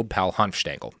and our old pal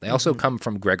Hanfstaengl. They also come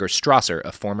from Gregor Strasser,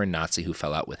 a former Nazi who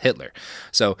fell out with Hitler.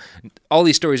 So all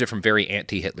these stories are from very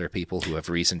anti-Hitler people who have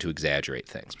reason to exaggerate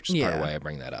things, which is part of why I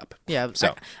bring that up. Yeah.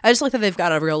 So I just like that they've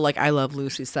got a real, like, I Love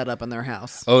Lucy set up in their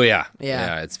house. Oh, yeah.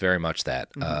 Yeah. It's very much that,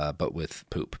 but with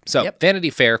poop. So Vanity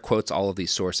Fair quotes all of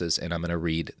these sources, and I'm going to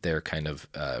read their kind of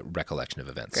recollection of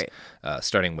events. Great.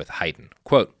 Starting with Haydn.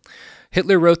 Quote,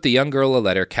 Hitler wrote the young girl a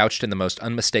letter couched in the most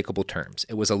unmistakable terms.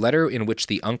 It was a letter in which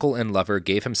the uncle and lover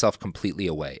gave himself completely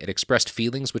away. It expressed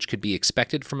feelings which could be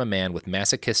expected from a man with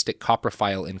masochistic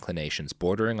coprophile inclinations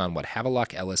bordering on what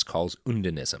Havelock Ellis calls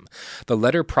undinism. The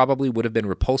letter probably would have been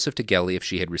repulsive to Gelly if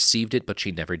she had received it, but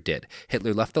she never did.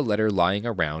 Hitler left the letter lying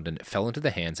around, and it fell into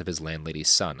the hands of his landlady's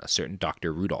son, a certain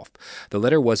Dr. Rudolph. The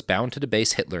letter was bound to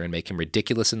debase Hitler and make him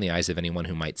ridiculous in the eyes of anyone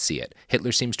who might see it.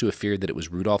 Hitler seems to have feared that it was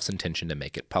Rudolph's intention to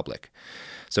make it public.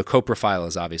 So coprophile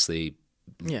is obviously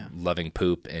loving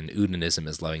poop, and udinism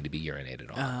is loving to be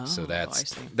urinated on. So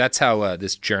that's how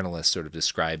this journalist sort of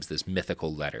describes this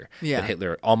mythical letter that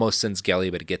Hitler almost sends Gelly,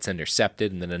 but it gets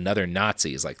intercepted, and then another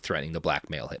Nazi is like threatening to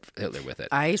blackmail Hitler with it.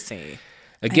 I see.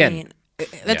 Again,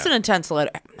 that's an intense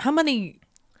letter. How many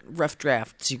rough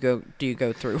drafts do you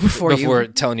go through before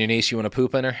telling your niece you want to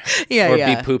poop in her? Or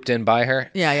be pooped in by her?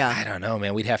 Yeah. I don't know,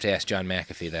 man. We'd have to ask John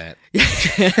McAfee that.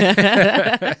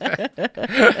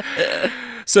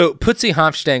 So Putzi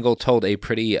Hanfstaengl told a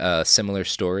pretty similar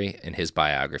story in his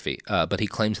biography, but he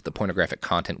claims that the pornographic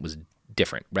content was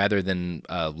different. Rather than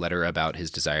a letter about his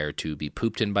desire to be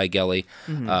pooped in by Gelly,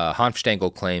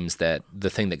 Hanfstaengl claims that the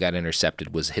thing that got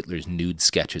intercepted was Hitler's nude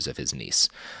sketches of his niece.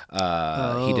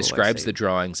 He describes the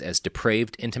drawings as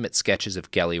depraved, intimate sketches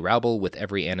of Gelly Raubel with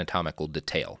every anatomical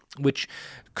detail, which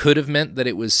could have meant that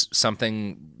it was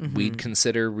something we'd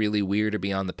consider really weird or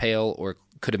beyond the pale, or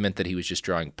could have meant that he was just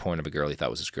drawing porn of a girl he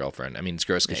thought was his girlfriend. I mean, it's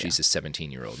gross because she's his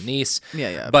 17-year-old niece.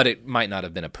 But it might not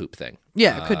have been a poop thing.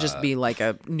 Yeah, it could just be like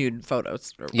a nude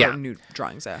photos or nude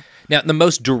drawings. Now, the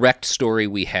most direct story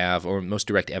we have, or most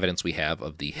direct evidence we have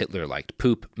of the Hitler-liked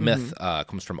poop myth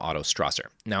comes from Otto Strasser.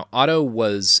 Now, Otto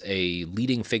was a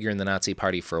leading figure in the Nazi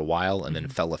party for a while and then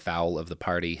fell afoul of the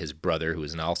party. His brother, who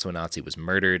was also a Nazi, was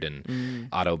murdered, and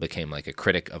Otto became like a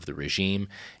critic of the regime.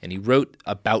 And he wrote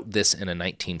about this in a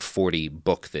 1940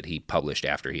 book that he published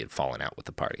after he had fallen out with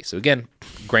the party. So again,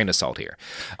 grain of salt here.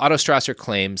 Otto Strasser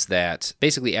claims that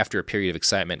basically after a period of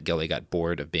excitement, Gelly got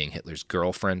bored of being Hitler's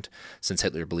girlfriend, since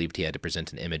Hitler believed he had to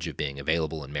present an image of being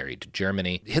available and married to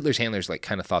Germany. Hitler's handlers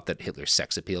kind of thought that Hitler's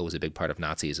sex appeal was a big part of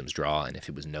Nazism's draw, and if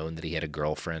it was known that he had a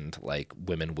girlfriend,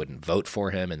 women wouldn't vote for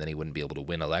him, and then he wouldn't be able to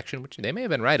win election, which they may have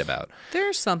been right about.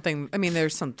 There's something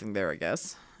there, I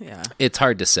guess. Yeah. It's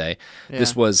hard to say. Yeah.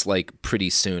 This was pretty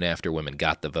soon after women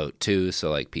got the vote too,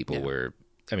 so people were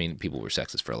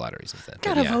sexist for a lot of reasons then.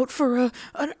 Gotta vote for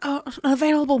an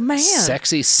available man.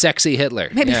 Sexy Hitler.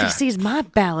 Maybe if he sees my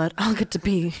ballot, I'll get to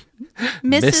be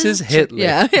Mrs. Hitler.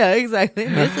 Yeah, exactly.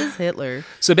 Mrs. Hitler.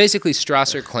 So basically,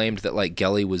 Strasser claimed that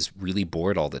Gelly was really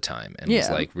bored all the time and was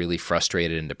really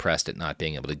frustrated and depressed at not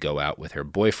being able to go out with her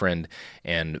boyfriend.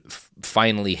 And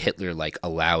finally, Hitler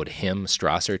allowed him,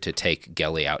 Strasser, to take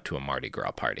Gelly out to a Mardi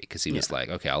Gras party because he was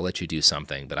okay, I'll let you do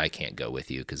something, but I can't go with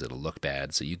you because it'll look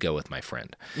bad. So you go with my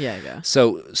friend. Yeah.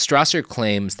 So Strasser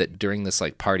claims that during this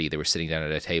party, they were sitting down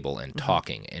at a table and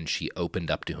talking, and she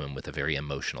opened up to him with a very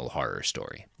emotional horror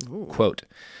story. Ooh. Quote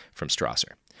from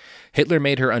Strasser. Hitler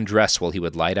made her undress while he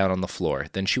would lie down on the floor.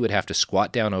 Then she would have to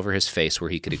squat down over his face where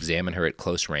he could examine her at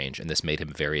close range, and this made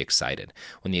him very excited.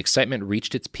 When the excitement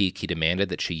reached its peak, he demanded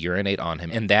that she urinate on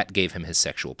him, and that gave him his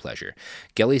sexual pleasure.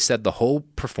 Gelly said the whole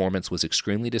performance was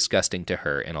extremely disgusting to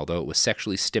her, and although it was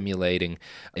sexually stimulating,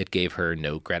 it gave her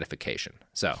no gratification.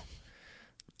 So...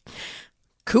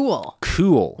 Cool.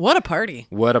 What a party.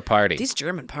 These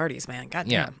German parties, man.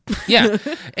 Goddamn. Yeah.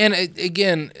 And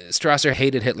again, Strasser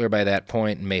hated Hitler by that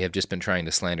point and may have just been trying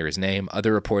to slander his name.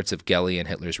 Other reports of Gelly and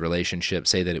Hitler's relationship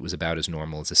say that it was about as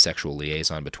normal as a sexual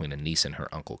liaison between a niece and her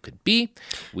uncle could be.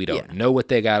 We don't know what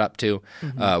they got up to.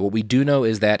 What we do know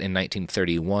is that in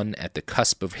 1931, at the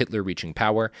cusp of Hitler reaching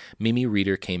power, Mimi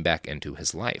Reeder came back into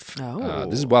his life.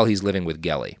 This is while he's living with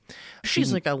Gelly.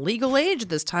 She's a legal age at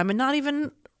this time and not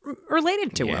even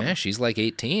related to him. Yeah, she's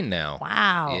 18 now.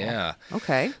 Wow. Yeah.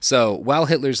 Okay. So while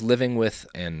Hitler's living with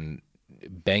and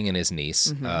banging his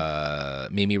niece,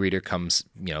 Mimi Reeder comes,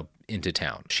 into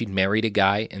town. She'd married a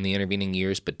guy in the intervening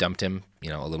years, but dumped him,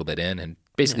 a little bit in, and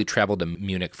basically traveled to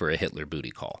Munich for a Hitler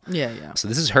booty call. Yeah. So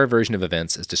this is her version of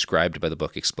events as described by the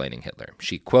book Explaining Hitler.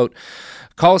 She, quote,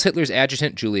 calls Hitler's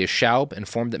adjutant, Julius Schaub,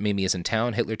 informed that Mimi is in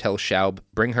town. Hitler tells Schaub,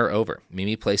 bring her over.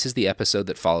 Mimi places the episode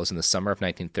that follows in the summer of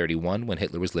 1931 when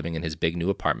Hitler was living in his big new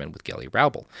apartment with Gelly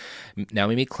Raubel. Now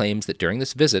Mimi claims that during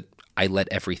this visit, I let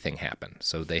everything happen.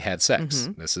 So they had sex.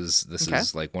 This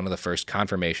is like one of the first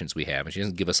confirmations we have, and she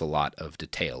doesn't give us a lot of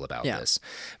detail about this.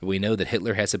 But we know that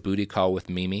Hitler has a booty call with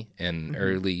Mimi in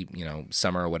early,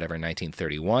 summer or whatever,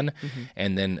 1931,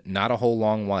 and then not a whole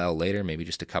long while later, maybe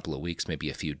just a couple of weeks, maybe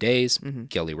a few days,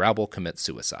 Gelly Raubel commits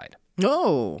suicide.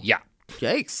 Oh. Yeah.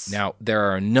 Yikes. Now, there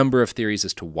are a number of theories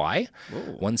as to why. Whoa.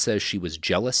 One says she was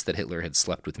jealous that Hitler had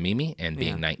slept with Mimi, and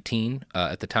being 19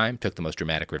 at the time, took the most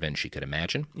dramatic revenge she could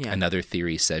imagine. Yeah. Another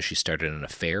theory says she started an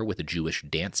affair with a Jewish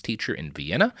dance teacher in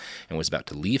Vienna and was about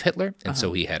to leave Hitler, and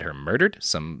so he had her murdered.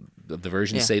 Some of the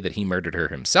versions say that he murdered her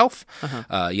himself.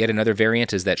 Yet another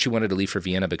variant is that she wanted to leave for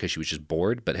Vienna because she was just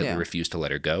bored, but Hitler refused to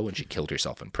let her go, and she killed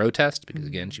herself in protest because,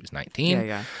 again, she was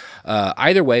 19.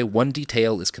 Either way, one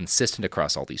detail is consistent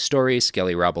across all these stories.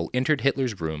 Gelly Raubel entered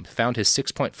Hitler's room, found his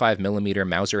 6.5 millimeter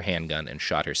Mauser handgun, and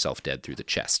shot herself dead through the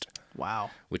chest.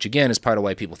 Wow. Which, again, is part of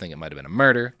why people think it might have been a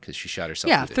murder, because she shot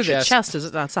herself through the chest.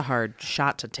 That's a hard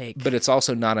shot to take. But it's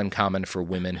also not uncommon for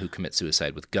women who commit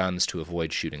suicide with guns to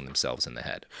avoid shooting themselves in the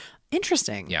head.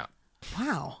 Interesting. Yeah.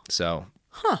 Wow. So,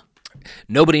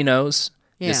 nobody knows.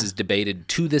 Yeah. This is debated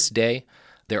to this day.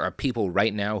 There are people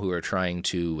right now who are trying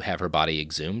to have her body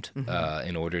exhumed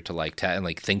in order to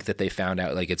think that they found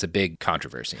out. Like, it's a big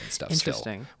controversy and stuff.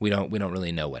 Interesting. Still, we don't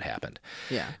really know what happened.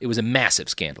 Yeah, it was a massive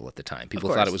scandal at the time.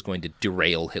 People thought it was going to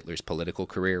derail Hitler's political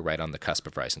career right on the cusp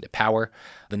of rising to power.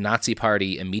 The Nazi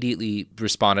Party immediately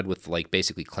responded with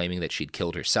basically claiming that she'd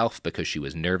killed herself because she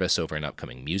was nervous over an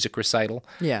upcoming music recital.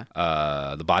 Yeah.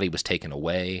 The body was taken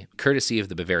away, courtesy of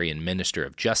the Bavarian Minister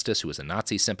of Justice, who was a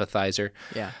Nazi sympathizer.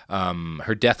 Yeah.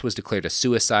 Her death was declared a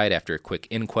suicide after a quick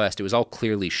inquest. It was all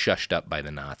clearly shushed up by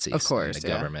the Nazis, of course, and the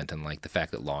government, and the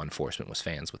fact that law enforcement was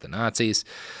fans with the Nazis.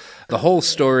 The whole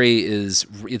story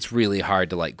it's really hard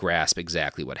to grasp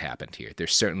exactly what happened here.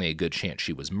 There's certainly a good chance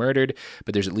she was murdered,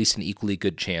 but there's at least an equally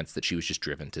good chance that she was just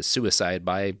driven to suicide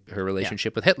by her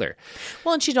relationship with Hitler.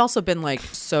 Well, and she'd also been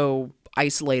so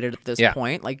isolated at this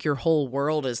point. Your whole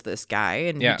world is this guy,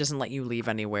 and he doesn't let you leave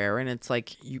anywhere, and it's I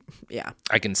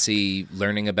can see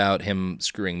learning about him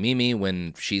screwing Mimi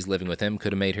when she's living with him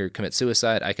could have made her commit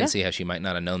suicide. I can see how she might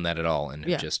not have known that at all and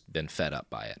have just been fed up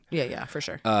by it. Yeah, for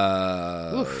sure.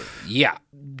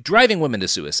 Driving women to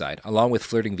suicide, along with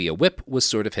flirting via whip, was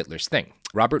sort of Hitler's thing.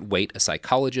 Robert Waite, a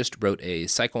psychologist, wrote a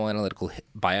psychoanalytical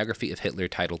biography of Hitler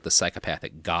titled The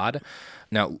Psychopathic God.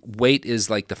 Now, Waite is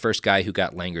the first guy who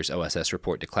got Langer's OSS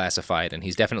report declassified, and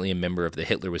he's definitely a member of the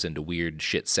Hitler was into weird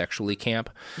shit sexually camp.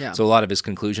 Yeah. So a lot of his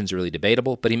conclusions are really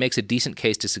debatable, but he makes a decent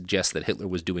case to suggest that Hitler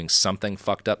was doing something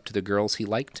fucked up to the girls he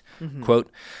liked.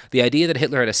 Quote, the idea that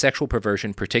Hitler had a sexual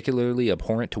perversion particularly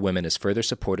abhorrent to women is further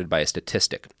supported by a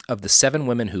statistic. Of the 7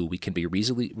 women who, we can be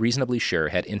reasonably sure,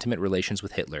 had intimate relations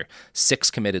with Hitler,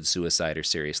 6 committed suicide or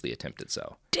seriously attempted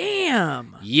so.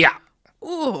 Damn. Yeah.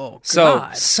 Oh, God. So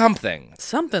something's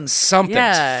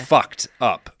fucked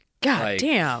up. God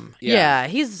damn. Yeah,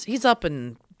 he's up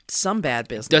in some bad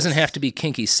business. Doesn't have to be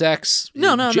kinky sex.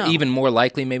 No. Even more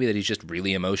likely maybe that he's just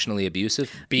really emotionally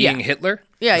abusive. Being Hitler.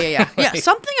 Yeah.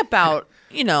 Something about,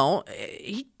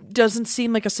 he doesn't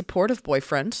seem like a supportive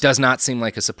boyfriend. Does not seem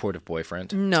like a supportive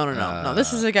boyfriend. No.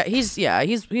 This is a guy.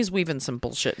 He's weaving some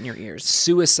bullshit in your ears.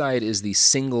 Suicide is the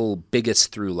single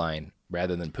biggest through line,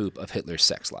 rather than poop, of Hitler's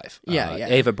sex life. Yeah.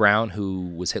 Eva Braun,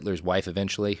 who was Hitler's wife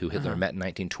eventually, who Hitler met in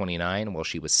 1929 while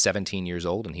she was 17 years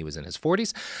old and he was in his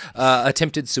 40s,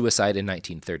 attempted suicide in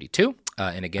 1932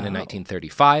 and again in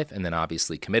 1935, and then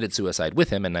obviously committed suicide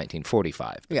with him in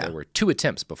 1945. But there were 2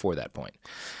 attempts before that point.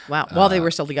 Wow. While they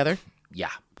were still together? Yeah.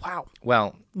 Wow.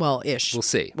 Well, ish. We'll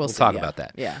see. We'll see, talk about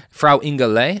that. Yeah. Frau Inga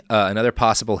Ley, another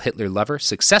possible Hitler lover,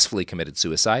 successfully committed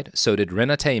suicide. So did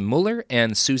Renate Muller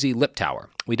and Susie Liptauer.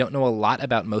 We don't know a lot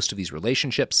about most of these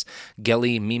relationships.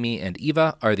 Gelly, Mimi, and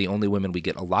Eva are the only women we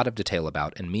get a lot of detail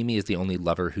about, and Mimi is the only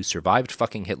lover who survived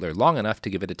fucking Hitler long enough to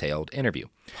give a detailed interview.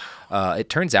 It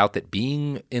turns out that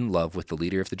being in love with the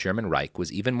leader of the German Reich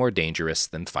was even more dangerous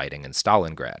than fighting in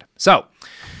Stalingrad. So,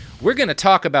 we're going to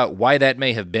talk about why that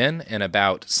may have been and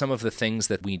about some of the things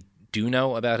that we do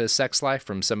know about his sex life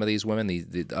from some of these women,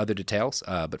 the other details.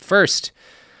 But first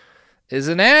is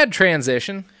an ad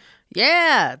transition.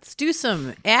 Yeah, let's do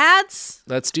some ads.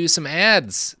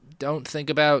 Don't think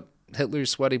about Hitler's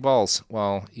sweaty balls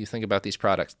while you think about these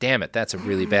products. Damn it, that's a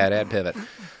really bad ad pivot.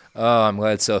 Oh, I'm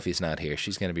glad Sophie's not here.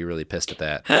 She's going to be really pissed at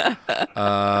that.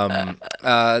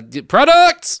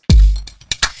 Products!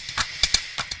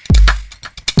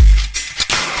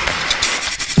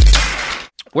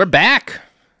 We're back.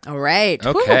 All right.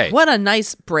 Okay. Woo, what a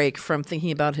nice break from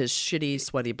thinking about his shitty,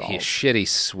 sweaty balls. His shitty,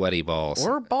 sweaty balls.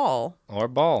 Or ball. Or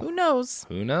ball. Who knows?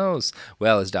 Who knows?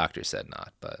 Well, his doctor said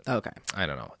not, but Okay. I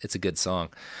don't know. It's a good song.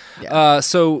 Yeah.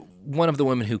 So one of the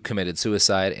women who committed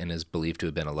suicide and is believed to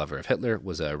have been a lover of Hitler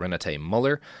was Renate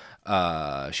Muller.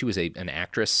 She was an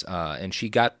actress, and she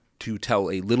got to tell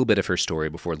a little bit of her story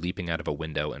before leaping out of a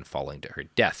window and falling to her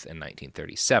death in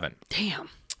 1937. Damn.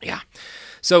 Yeah.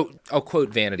 So I'll quote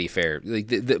Vanity Fair. Like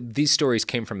these stories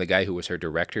came from the guy who was her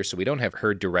director, so we don't have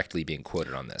her directly being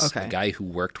quoted on this. Okay. The guy who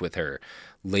worked with her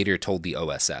later told the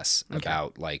OSS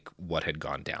about like what had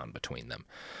gone down between them.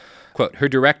 Quote, her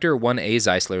director, one A.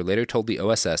 Zeisler, later told the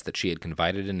OSS that she had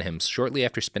confided in him shortly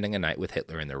after spending a night with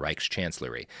Hitler in the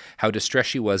Reichschancellery, how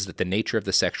distressed she was at the nature of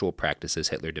the sexual practices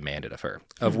Hitler demanded of her,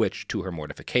 of which, to her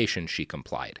mortification, she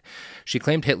complied. She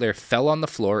claimed Hitler fell on the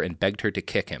floor and begged her to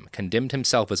kick him, condemned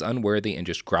himself as unworthy, and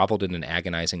just groveled in an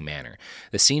agonizing manner.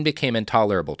 The scene became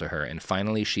intolerable to her, and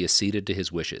finally she acceded to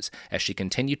his wishes. As she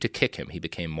continued to kick him, he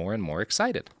became more and more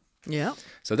excited. Yeah.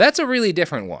 So that's a really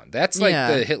different one. That's like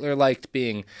Yeah. the Hitler liked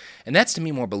being, and that's to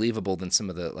me more believable than some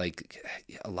of the, like,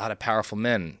 a lot of powerful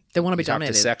men. They want to be You talk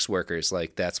dominated. to sex workers,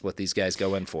 like that's what these guys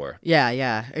go in for.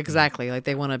 Yeah, exactly. Like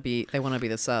they want to be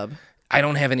the sub. I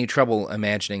don't have any trouble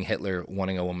imagining Hitler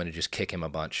wanting a woman to just kick him a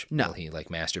bunch No. while he like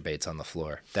masturbates on the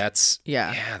floor. That's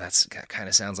Yeah. that's kind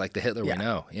of sounds like the Hitler we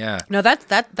know. Yeah. No, that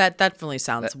definitely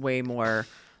sounds way more,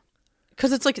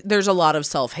 because it's like there's a lot of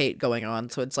self-hate going on,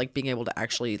 so it's like being able to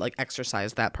actually like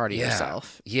exercise that part of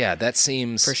yourself. Yeah, that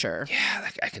seems For sure. Yeah,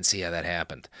 I can see how that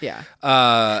happened. Yeah.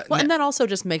 Well, And that also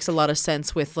just makes a lot of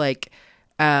sense with like,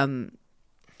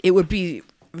 it would be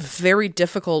very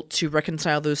difficult to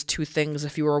reconcile those two things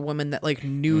if you were a woman that like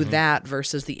knew that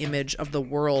versus the image of the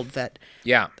world that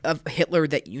of Hitler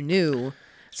that you knew.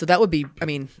 So that would be, I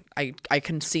mean, I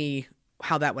can see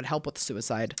how that would help with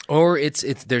suicide. Or it's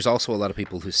there's also a lot of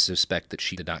people who suspect that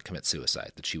she did not commit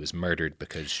suicide, that she was murdered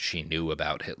because she knew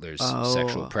about Hitler's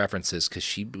sexual preferences, because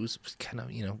she was kind of,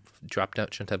 dropped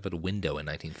out, shouldn't have, out a window in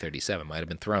 1937, might have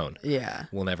been thrown. Yeah.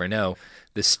 We'll never know.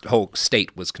 This whole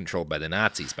state was controlled by the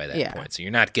Nazis by that point, so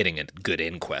you're not getting a good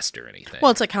inquest or anything. Well,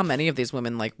 it's like how many of these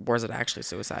women, like, was it actually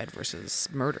suicide versus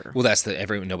murder? Well, that's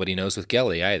nobody knows with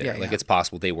Gelly either. Yeah, It's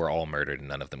possible they were all murdered and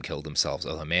none of them killed themselves.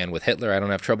 Oh, a man with Hitler, I don't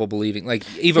have trouble believing. Like,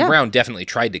 Eva Braun definitely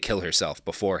tried to kill herself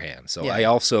beforehand. So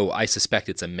I suspect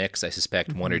it's a mix. I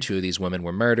suspect one or two of these women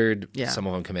were murdered. Yeah. Some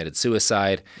of them committed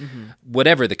suicide.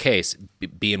 Whatever the case,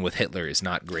 being with Hitler is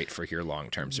not great for your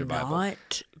long-term survival.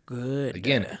 Not good.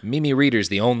 Again, Mimi Reeder's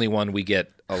the only one we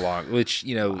get along, which,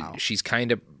 she's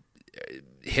kind of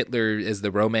Hitler is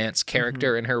the romance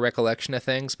character in her recollection of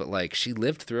things, but like she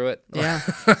lived through it. Yeah.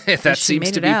 That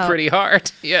seems to be pretty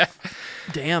hard. Yeah.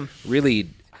 Damn. Really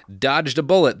dodged a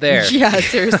bullet there. Yeah,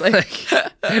 seriously.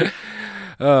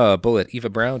 Bullet Eva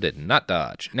Braun did not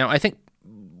dodge. Now, I think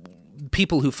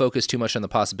people who focus too much on the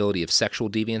possibility of sexual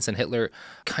deviance in Hitler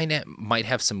kind of might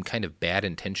have some kind of bad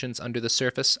intentions under the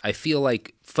surface. I feel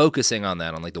like focusing on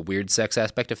that, on like the weird sex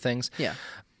aspect of things,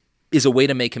 is a way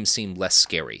to make him seem less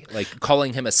scary. Like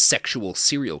calling him a sexual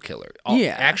serial killer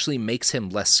actually makes him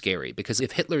less scary, because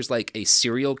if Hitler's like a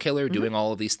serial killer doing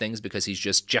all of these things because he's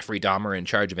just Jeffrey Dahmer in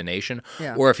charge of a nation,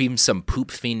 or if he's some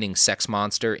poop-fiending sex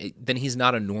monster, then he's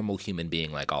not a normal human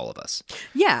being like all of us.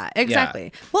 Yeah, exactly.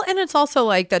 Yeah. Well, and it's also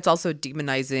like that's also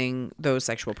demonizing those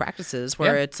sexual practices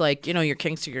where it's like, your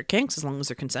kinks are your kinks as long as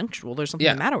they're consensual. There's something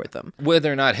the matter with them.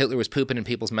 Whether or not Hitler was pooping in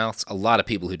people's mouths, a lot of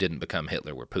people who didn't become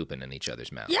Hitler were pooping in each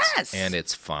other's mouths. Yes. And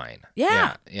it's fine.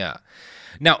 Yeah.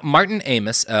 Now, Martin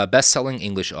Amis, a best-selling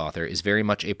English author, is very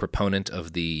much a proponent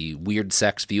of the weird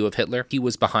sex view of Hitler. He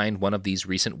was behind one of these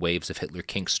recent waves of Hitler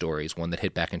kink stories, one that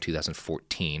hit back in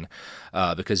 2014,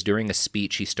 because during a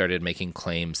speech he started making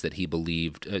claims that he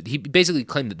believed, he basically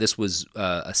claimed that this was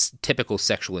a typical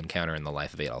sexual encounter in the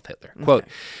life of Adolf Hitler. Okay. Quote,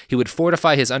 he would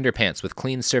fortify his underpants with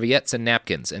clean serviettes and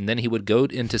napkins, and then he would go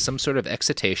into some sort of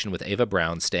excitation with Eva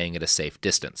Braun staying at a safe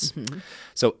distance.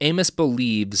 So Amos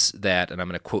believes that, and I'm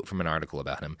going to quote from an article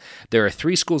about him, there are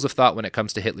three schools of thought when it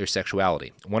comes to Hitler's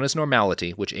sexuality. One is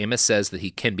normality, which Amos says that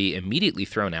he can be immediately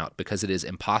thrown out because it is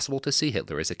impossible to see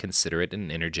Hitler as a considerate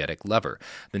and energetic lover.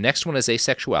 The next one is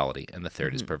asexuality, and the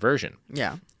third is perversion.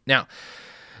 Yeah. Now,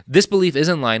 This belief is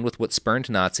in line with what spurned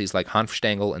Nazis like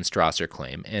Hanfstaengl and Strasser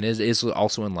claim, and is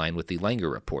also in line with the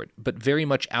Langer report, but very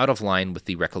much out of line with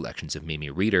the recollections of Mimi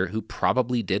Reeder, who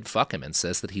probably did fuck him and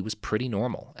says that he was pretty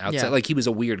normal. Outside, like he was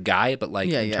a weird guy, but like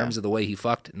in terms of the way he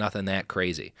fucked, nothing that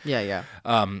crazy.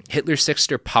 Hitler's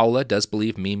sister Paula does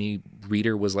believe Mimi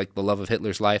Reeder was like the love of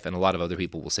Hitler's life, and a lot of other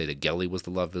people will say that Gelly was the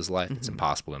love of his life. It's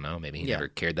impossible to know. Maybe he never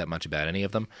cared that much about any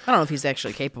of them. I don't know if he's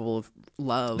actually capable of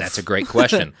love. That's a great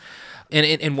question.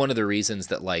 And one of the reasons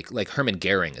that like Hermann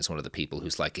Goering is one of the people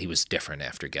who's like he was different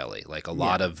after Gelly. Like a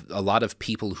lot of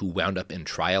people who wound up in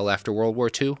trial after World War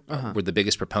II were the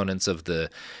biggest proponents of the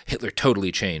Hitler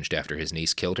totally changed after his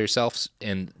niece killed herself.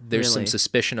 And there's some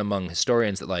suspicion among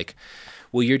historians that like,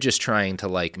 well, you're just trying to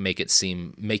like make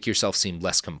yourself seem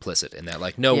less complicit in that.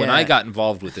 Like, no, when I got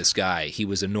involved with this guy, he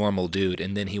was a normal dude,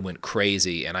 and then he went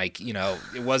crazy, and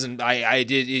it wasn't.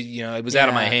 It was out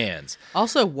of my hands.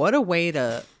 Also, what a way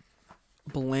to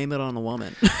blame it on the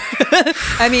woman.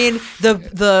 I mean,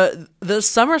 the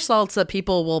somersaults that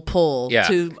people will pull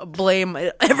to blame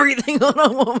everything on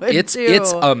a woman. It's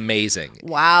amazing.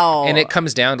 Wow. And it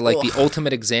comes down to like the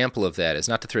ultimate example of that is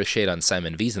not to throw shade on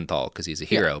Simon Wiesenthal because he's a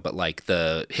hero, but like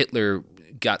the Hitler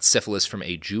got syphilis from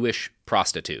a Jewish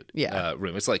prostitute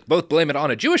room. It's like both blame it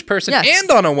on a Jewish person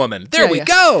and on a woman. There we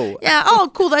go. Yeah.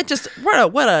 Oh, cool. That just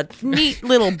what a neat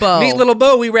little bow. Neat little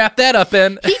bow we wrapped that up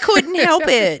in. He couldn't help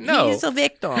it. No. He's a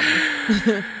victim.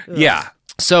 Yeah.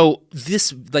 So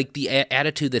this, like the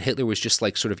attitude that Hitler was just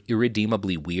like sort of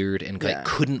irredeemably weird and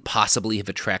couldn't possibly have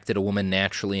attracted a woman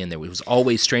naturally, and there was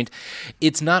always strange.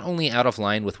 It's not only out of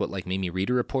line with what like Mimi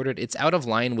Reeder reported, it's out of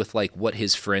line with like what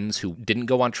his friends who didn't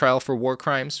go on trial for war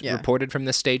crimes reported from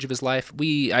this stage of his life.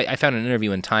 I found an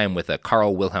interview in Time with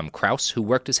Karl Wilhelm Krauss, who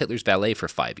worked as Hitler's valet for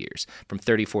 5 years, from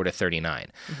 34 to 39.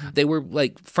 They were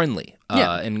like friendly.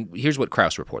 And here's what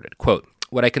Krauss reported, quote,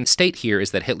 "What I can state here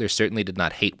is that Hitler certainly did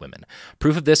not hate women.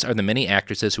 Proof of this are the many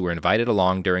actresses who were invited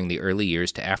along during the early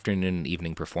years to afternoon and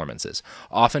evening performances.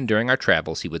 Often during our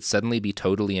travels, he would suddenly be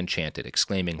totally enchanted,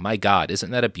 exclaiming, 'My God,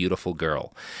 isn't that a beautiful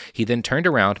girl?' He then turned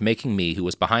around, making me, who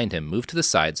was behind him, move to the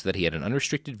side so that he had an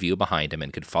unrestricted view behind him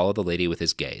and could follow the lady with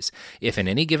his gaze. If in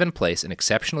any given place an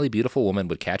exceptionally beautiful woman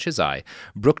would catch his eye,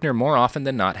 Bruckner more often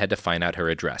than not had to find out her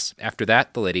address. After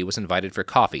that, the lady was invited for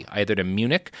coffee, either to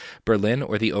Munich, Berlin,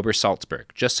 or the Obersalzberg,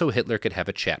 just so Hitler could have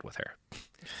a chat with her."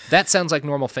 That sounds like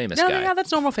normal famous guy. Yeah,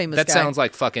 that's normal famous guy. That sounds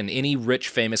like fucking any rich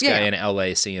famous guy in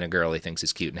LA seeing a girl he thinks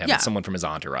is cute and having someone from his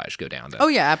entourage go down to. Oh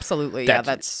yeah, absolutely.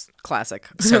 That's classic.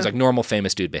 Sounds like normal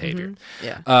famous dude behavior.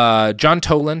 John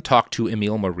Toland talked to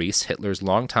Emil Maurice, Hitler's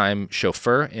longtime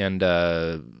chauffeur, and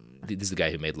this is the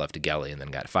guy who made love to Gelly and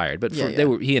then got fired. But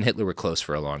he and Hitler were close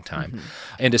for a long time.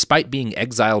 And despite being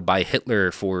exiled by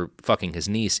Hitler for fucking his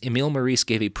niece, Emil Maurice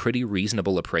gave a pretty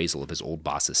reasonable appraisal of his old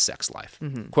boss's sex life.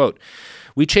 Quote,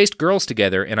 "We chased girls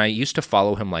together, and I used to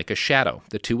follow him like a shadow.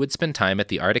 The two would spend time at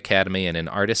the art academy and in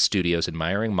artist studios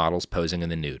admiring models posing in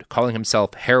the nude. Calling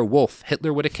himself Herr Wolf,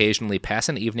 Hitler would occasionally pass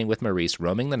an evening with Maurice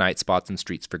roaming the night spots and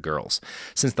streets for girls.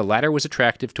 Since the latter was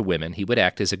attractive to women, he would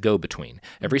act as a go-between.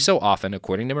 Every so often,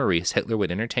 according to Maurice, Hitler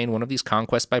would entertain one of these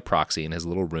conquests by proxy in his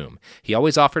little room. He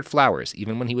always offered flowers,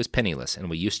 even when he was penniless, and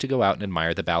we used to go out and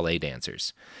admire the ballet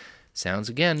dancers." Sounds,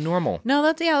 again, normal. No,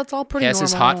 that's all pretty normal.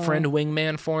 Has his hot friend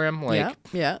wingman for him. Like,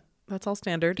 yeah. That's all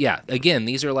standard. Yeah, again,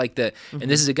 these are like and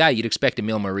this is a guy you'd expect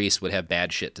Emil Maurice would have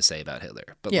bad shit to say about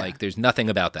Hitler. But like, there's nothing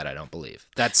about that, I don't believe.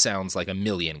 That sounds like a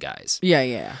million guys.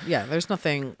 Yeah. There's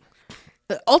nothing...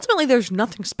 Ultimately, there's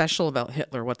nothing special about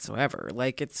Hitler whatsoever.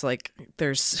 Like, it's like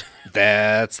there's...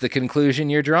 That's the conclusion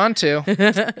you're drawn to.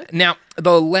 Now,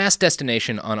 the last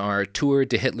destination on our tour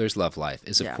to Hitler's love life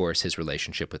is, of course, his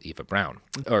relationship with Eva Braun.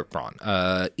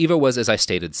 Eva was, as I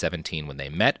stated, 17 when they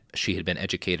met. She had been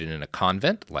educated in a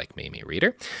convent, like Mimi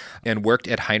Reeder, and worked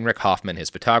at Heinrich Hoffmann, his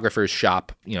photographer's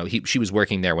shop. She was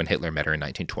working there when Hitler met her in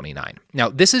 1929. Now,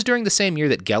 this is during the same year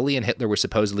that Gelly and Hitler were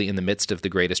supposedly in the midst of the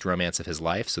greatest romance of his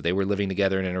life, so they were living together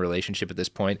and in a relationship at this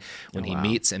point. When he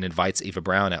meets and invites Eva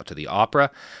Braun out to the opera,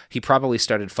 he probably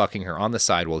started fucking her on the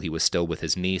side while he was still with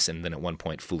his niece, and then at one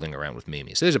point fooling around with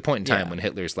Mimi. So there's a point in time when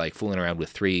Hitler's like fooling around with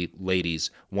 3 ladies,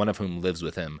 one of whom lives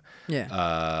with him,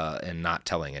 and not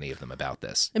telling any of them about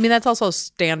this. I mean, that's also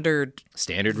standard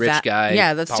rich guy.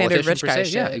 Yeah, that's standard rich guy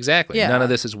shit. Yeah, exactly. Yeah. None of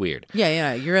this is weird.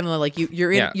 Yeah. You're in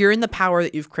the power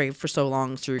that you've craved for so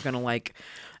long, so you're gonna like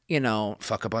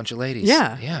fuck a bunch of ladies.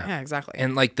 Yeah, exactly.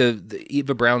 And like the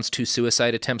Eva Brown's 2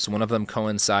 suicide attempts, one of them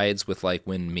coincides with like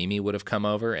when Mimi would have come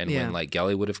over and when like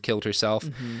Gelly would have killed herself,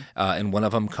 and one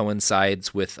of them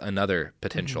coincides with another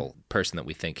potential person that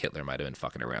we think Hitler might have been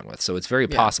fucking around with. So it's very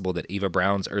possible that Eva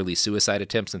Brown's early suicide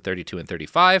attempts in 32 and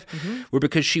 35 were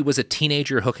because she was a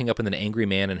teenager hooking up with an angry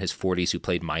man in his 40s who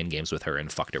played mind games with her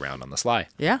and fucked around on the sly.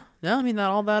 Yeah, no, I mean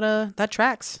that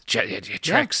tracks. It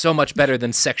tracks so much better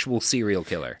than sexual serial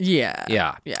killer. Yeah,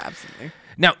 absolutely.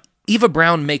 Now, Eva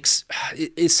Brown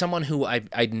is someone who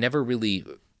I'd never really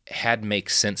had make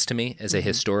sense to me as a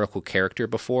historical character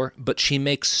before, but she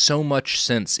makes so much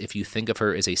sense if you think of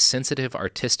her as a sensitive,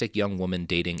 artistic young woman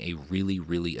dating a really,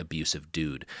 really abusive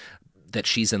dude that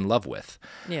she's in love with.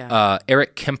 Yeah.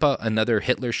 Erich Kempe, another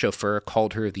Hitler chauffeur,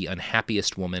 called her the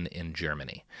unhappiest woman in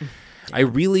Germany. I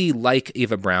really like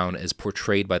Eva Brown as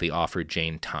portrayed by the author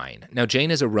Jane Tyne. Now,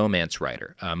 Jane is a romance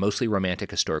writer, mostly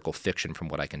romantic historical fiction from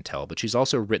what I can tell, but she's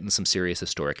also written some serious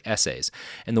historic essays,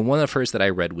 and the one of hers that I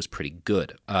read was pretty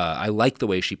good. I like the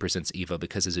way she presents Eva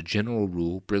because, as a general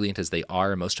rule, brilliant as they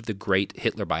are, most of the great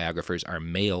Hitler biographers are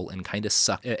male and kind of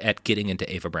suck at getting into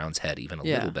Eva Brown's head even a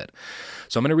little bit.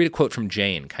 So I'm going to read a quote from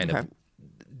Jane, kind of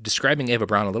describing Eva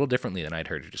Brown a little differently than I'd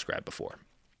heard her described before.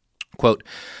 Quote,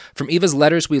 "From Eva's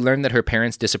letters, we learned that her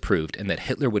parents disapproved and that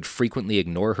Hitler would frequently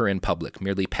ignore her in public,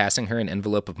 merely passing her an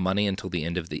envelope of money until at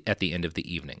the end of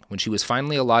the evening. When she was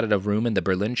finally allotted a room in the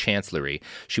Berlin Chancellery,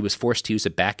 she was forced to use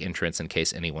a back entrance in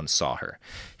case anyone saw her.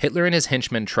 Hitler and his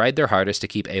henchmen tried their hardest to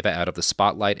keep Eva out of the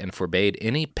spotlight and forbade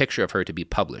any picture of her to be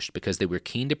published because they were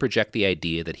keen to project the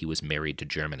idea that he was married to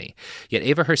Germany. Yet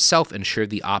Eva herself ensured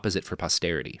the opposite for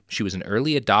posterity. She was an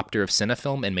early adopter of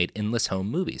cinefilm and made endless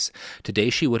home movies. Today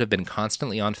she would have been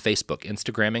constantly on Facebook,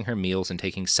 Instagramming her meals and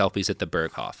taking selfies at the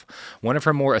Berghof. One of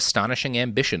her more astonishing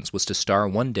ambitions was to star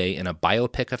one day in a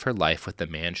biopic of her life with the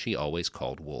man she always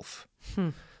called Wolf."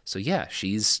 So yeah,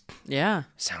 she's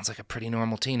sounds like a pretty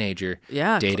normal teenager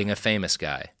dating a famous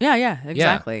guy. Yeah,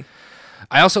 exactly. Yeah.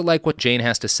 I also like what Jane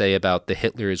has to say about the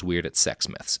Hitler is weird at sex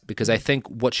myths, because I think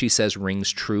what she says rings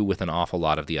true with an awful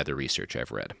lot of the other research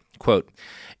I've read. Quote,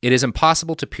 "It is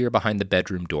impossible to peer behind the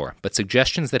bedroom door, but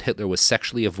suggestions that Hitler was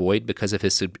sexually avoid because of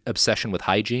his obsession with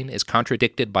hygiene is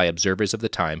contradicted by observers of the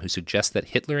time who suggest that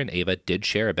Hitler and Eva did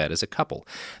share a bed as a couple.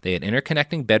 They had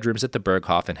interconnecting bedrooms at the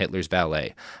Berghof and Hitler's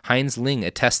valet. Heinz Ling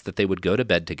attests that they would go to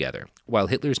bed together. While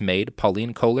Hitler's maid,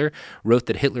 Pauline Kohler, wrote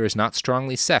that Hitler is not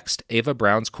strongly sexed, Eva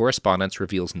Brown's correspondence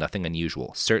reveals nothing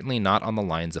unusual, certainly not on the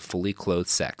lines of fully clothed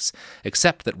sex,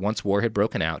 except that once war had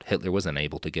broken out, Hitler was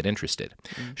unable to get interested.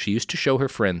 She used to show her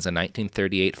friends a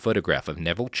 1938 photograph of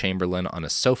Neville Chamberlain on a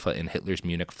sofa in Hitler's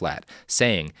Munich flat,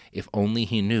 saying, 'If only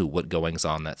he knew what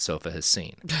goings-on that sofa has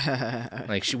seen.'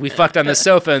 Like, we fucked on the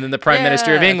sofa, and then the Prime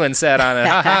Minister of England sat on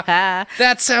it.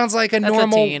 That sounds like a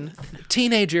normal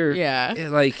teenager. Yeah.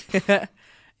 Like,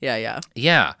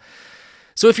 Yeah.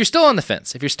 So if you're still on the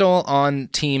fence, if you're still on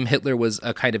team Hitler was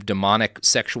a kind of demonic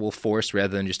sexual force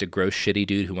rather than just a gross shitty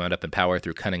dude who wound up in power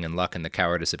through cunning and luck and the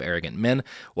cowardice of arrogant men,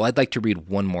 well, I'd like to read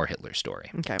one more Hitler story.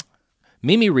 Okay.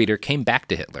 Mimi Reeder came back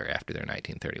to Hitler after their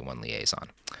 1931 liaison.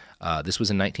 This was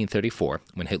in 1934,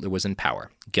 when Hitler was in power.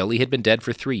 Gelly had been dead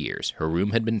for 3 years, her room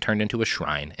had been turned into a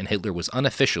shrine, and Hitler was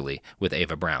unofficially with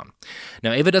Eva Brown.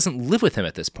 Now, Eva doesn't live with him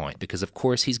at this point, because of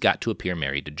course he's got to appear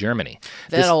married to Germany.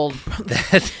 That old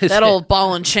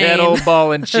ball and chain. That old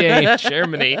ball and chain,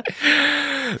 Germany.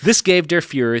 This gave Der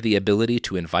Fuhrer the ability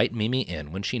to invite Mimi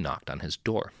in when she knocked on his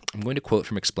door. I'm going to quote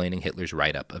from explaining Hitler's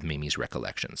write-up of Mimi's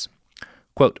recollections.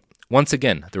 Quote, "Once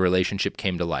again, the relationship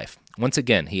came to life. Once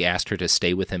again, he asked her to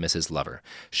stay with him as his lover.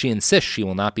 She insists she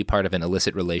will not be part of an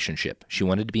illicit relationship. She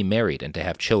wanted to be married and to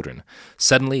have children.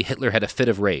 Suddenly, Hitler had a fit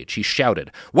of rage. He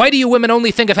shouted, 'Why do you women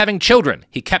only think of having children?'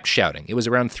 He kept shouting. It was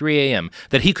around 3 a.m.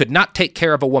 that he could not take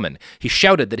care of a woman. He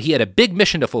shouted that he had a big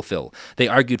mission to fulfill. They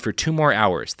argued for 2 more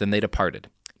hours. Then they departed,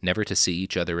 never to see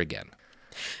each other again."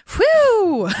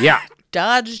 Whew! Yeah.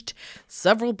 Dodged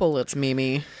several bullets,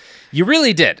 Mimi. You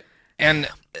really did. And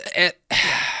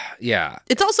yeah.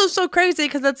 It's also so crazy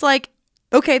because it's like,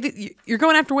 okay, you're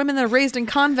going after women that are raised in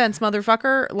convents,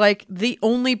 motherfucker. Like, the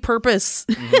only purpose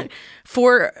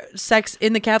for sex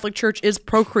in the Catholic Church is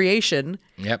procreation.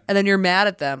 Yep. And then you're mad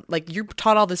at them. Like, you're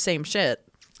taught all the same shit.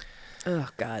 Oh,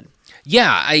 God.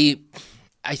 Yeah, I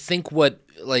think what,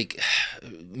 like,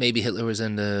 maybe Hitler was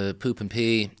into poop and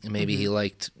pee. Maybe he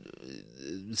liked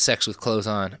sex with clothes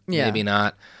on. Yeah. Maybe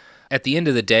not. At the end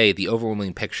of the day, the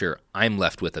overwhelming picture I'm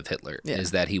left with of Hitler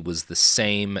is that he was the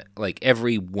same, like,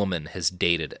 every woman has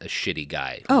dated a shitty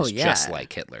guy who's just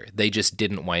like Hitler. They just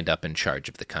didn't wind up in charge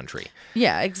of the country.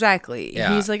 Yeah, exactly.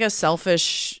 Yeah. He's like a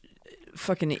selfish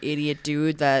fucking idiot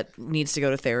dude that needs to go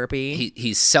to therapy.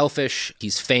 He's selfish,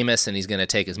 he's famous, and he's going to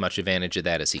take as much advantage of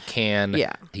that as he can.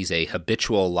 Yeah. He's a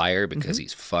habitual liar because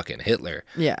he's fucking Hitler.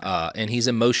 Yeah. And he's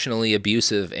emotionally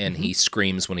abusive, and he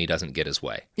screams when he doesn't get his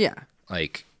way. Yeah.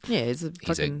 Like, Yeah, he's a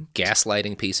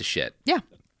gaslighting piece of shit. Yeah.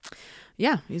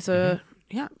 Yeah, he's a...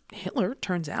 Yeah, Hitler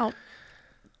turns out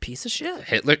piece of shit.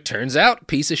 Hitler turns out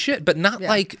piece of shit, but not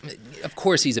like, of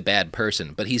course he's a bad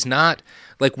person, but he's not,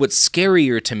 like, what's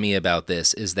scarier to me about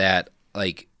this is that,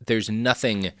 like, there's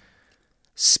nothing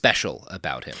special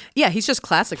about him. Yeah, he's just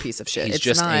classic piece of shit. He's It's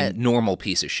just not, a normal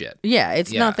piece of shit. Yeah,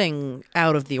 it's nothing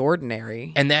out of the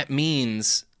ordinary. And that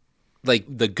means, like,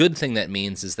 the good thing that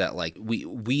means is that, like,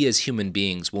 we as human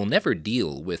beings will never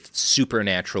deal with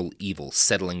supernatural evil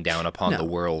settling down upon the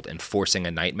world and forcing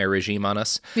a nightmare regime on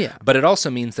us. Yeah. But it also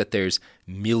means that there's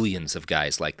millions of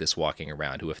guys like this walking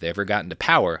around who, if they ever got into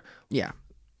power,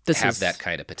 have that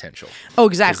kind of potential. Oh,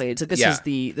 exactly. It's like this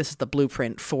is the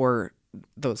blueprint for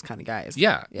those kind of guys.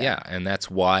 Yeah. And that's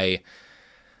why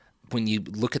when you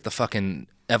look at the fucking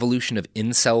evolution of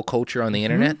incel culture on the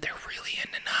internet, they're really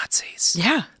into Nazis.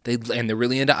 Yeah. And they're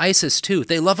really into ISIS too.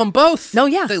 They love them both. No,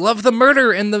 yeah. They love the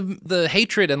murder and the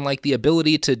hatred and like the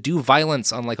ability to do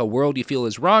violence on like a world you feel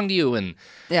has wronged you. And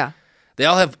Yeah. they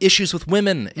all have issues with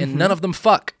women and none of them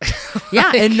fuck.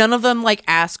 Yeah, and none of them like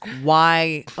ask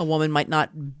why a woman might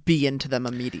not be into them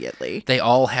immediately. They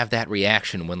all have that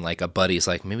reaction when like a buddy's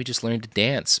like, maybe just learn to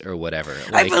dance or whatever.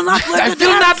 Like, I will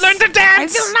not learn to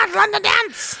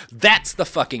dance. That's the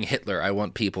fucking Hitler I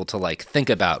want people to like think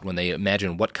about when they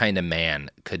imagine what kind of man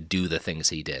could do the things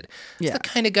he did. It's the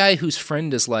kind of guy whose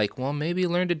friend is like, well, maybe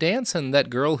learn to dance and that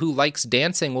girl who likes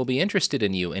dancing will be interested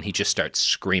in you, and he just starts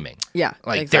screaming. Yeah.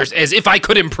 Like there's as if I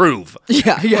could improve.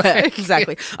 Yeah,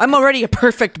 exactly. I'm already a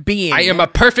perfect being. I am a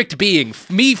perfect being.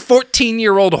 Me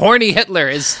 14-year-old horny Hitler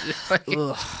is like,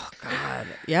 oh God.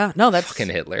 Yeah. No, that's fucking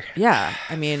Hitler. Yeah.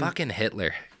 I mean, fucking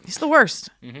Hitler. He's the worst.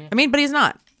 I mean, but he's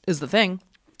not, is the thing.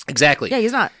 Exactly. Yeah,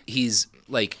 he's not. He's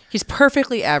like, he's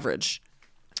perfectly average.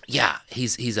 Yeah,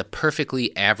 he's a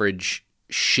perfectly average,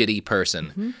 shitty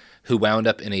person who wound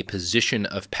up in a position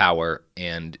of power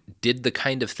and did the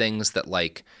kind of things that,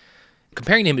 like,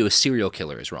 comparing him to a serial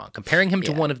killer is wrong. Comparing him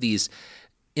to one of these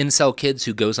incel kids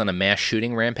who goes on a mass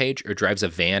shooting rampage or drives a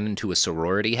van into a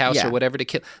sorority house or whatever to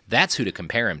kill, that's who to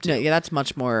compare him to. No, yeah, that's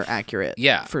much more accurate.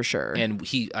 Yeah, for sure. And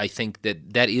I think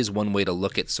that is one way to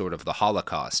look at sort of the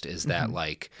Holocaust is that,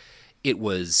 like, it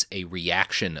was a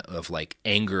reaction of like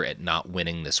anger at not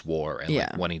winning this war and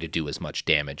like wanting to do as much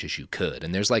damage as you could.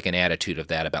 And there's like an attitude of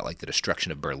that about like the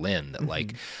destruction of Berlin, that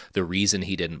like the reason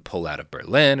he didn't pull out of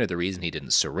Berlin or the reason he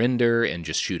didn't surrender and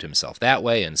just shoot himself that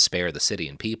way and spare the city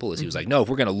and people is he was like, no, if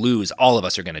we're going to lose, all of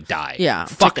us are going to die. Yeah.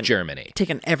 Fuck Germany.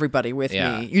 Taking everybody with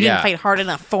me. You didn't fight hard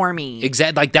enough for me.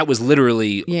 Exactly. Like that was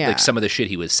literally like some of the shit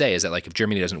he would say is that like if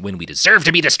Germany doesn't win, we deserve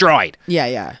to be destroyed. Yeah,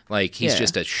 yeah. Like he's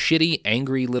just a shitty,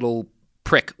 angry little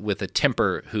prick with a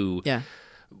temper who,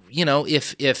 you know,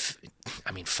 if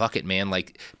I mean, fuck it, man,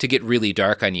 like to get really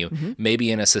dark on you,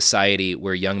 maybe in a society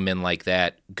where young men like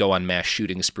that go on mass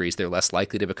shooting sprees, they're less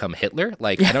likely to become Hitler.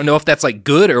 Like, I don't know if that's like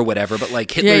good or whatever, but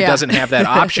like Hitler doesn't have that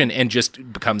option and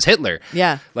just becomes Hitler.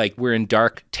 Yeah. Like we're in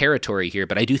dark territory here,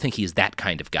 but I do think he's that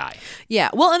kind of guy. Yeah.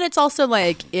 Well, and it's also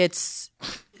like, it's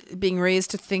being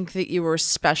raised to think that you were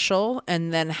special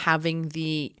and then having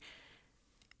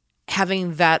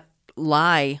that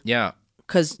lie. Yeah.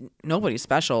 Because nobody's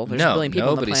special. There's a billion people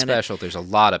on the planet. Nobody's special. There's a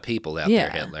lot of people out there,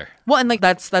 Hitler. Well, and like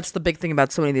that's the big thing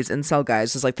about so many of these incel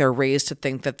guys is like they're raised to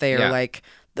think that they are like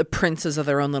the princes of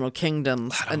their own little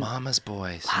kingdoms. A lot of mama's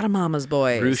boys. A lot of mama's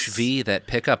boys. Roosh V, that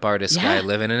pickup artist guy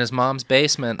living in his mom's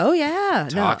basement. Oh, yeah.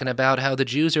 Talking about how the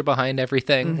Jews are behind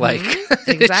everything. Like,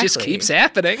 it just keeps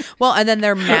happening. Well, and then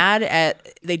they're mad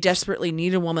they desperately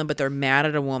need a woman, but they're mad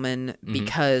at a woman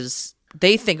because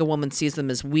they think a woman sees them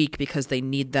as weak because they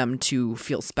need them to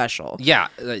feel special. Yeah,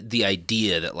 the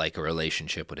idea that like a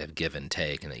relationship would have give and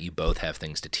take and that you both have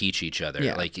things to teach each other.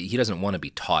 Yeah. Like he doesn't want to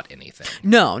be taught anything.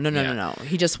 No.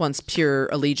 He just wants pure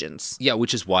allegiance. Yeah,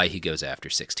 which is why he goes after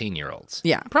 16-year-olds.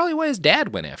 Yeah. Probably why his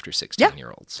dad went after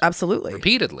 16-year-olds. Yeah, absolutely.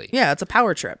 Repeatedly. Yeah, it's a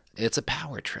power trip. It's a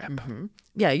power trip.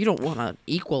 Yeah, you don't want an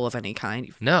equal of any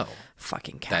kind. No.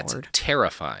 Fucking coward. That's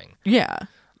terrifying. Yeah.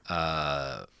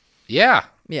 Yeah.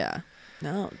 Yeah.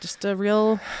 No, just a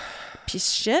real piece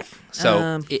of shit.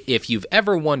 So if you've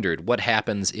ever wondered what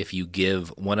happens if you give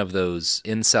one of those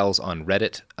incels on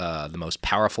Reddit the most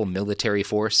powerful military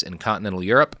force in continental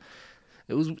Europe,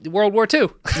 it was World War II.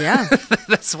 Yeah.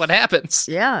 That's what happens.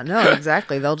 Yeah, no,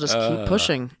 exactly. They'll just keep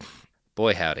pushing.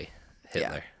 Boy, howdy,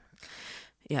 Hitler.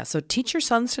 Yeah, so teach your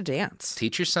sons to dance.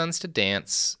 Teach your sons to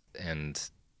dance and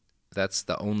That's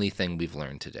the only thing we've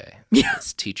learned today. Yeah.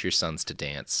 Is teach your sons to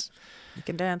dance. You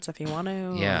can dance if you want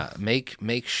to. Yeah.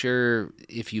 Make sure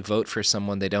if you vote for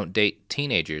someone, they don't date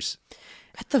teenagers.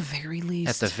 At the very least.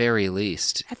 At the very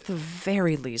least. At the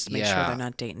very least, make sure Yeah. they're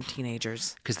not dating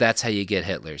teenagers. Because that's how you get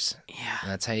Hitlers. Yeah.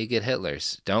 That's how you get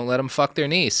Hitlers. Don't let them fuck their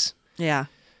niece. Yeah.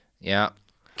 Yeah.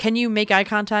 Can you make eye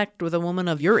contact with a woman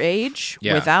of your age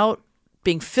Yeah. without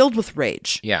being filled with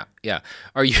rage? Yeah. Yeah.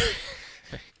 Are you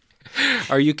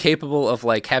are you capable of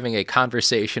like having a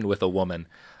conversation with a woman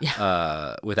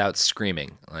without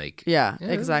screaming? Like Yeah,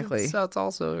 exactly. So it's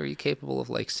also, are you capable of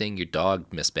like seeing your dog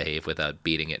misbehave without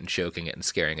beating it and choking it and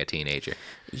scaring a teenager?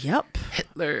 Yep.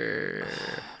 Hitler.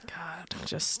 God,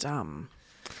 just kind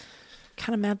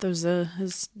of mad those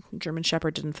his German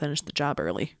Shepherd didn't finish the job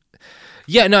early.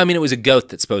 Yeah, no, I mean, it was a goat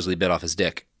that supposedly bit off his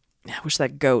dick. I wish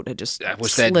that goat had just I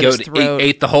wish slit that his goat throat.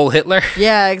 ate the whole Hitler.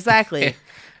 Yeah, exactly.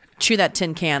 Chew that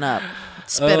tin can up.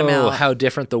 Spit him out. How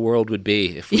different the world would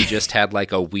be if we just had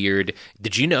like a weird...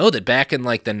 Did you know that back in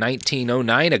like the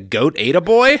 1909, a goat ate a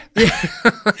boy?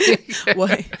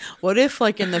 What if,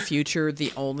 like, in the future,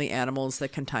 the only animals that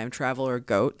can time travel are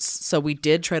goats? So we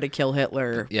did try to kill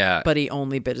Hitler, Yeah. but he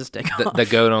only bit his dick off. The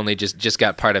goat only just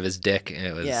got part of his dick. And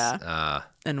it was... Yeah.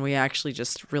 And we actually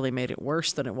just really made it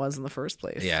worse than it was in the first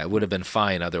place. Yeah, it would have been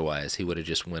fine otherwise. He would have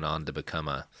just went on to become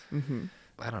a...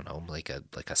 I don't know, like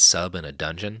a sub in a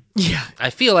dungeon. Yeah. I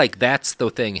feel like that's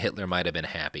the thing Hitler might have been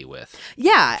happy with.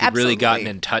 Yeah, He'd absolutely. really gotten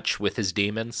in touch with his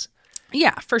demons.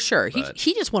 Yeah, for sure.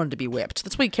 He just wanted to be whipped.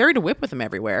 That's why he carried a whip with him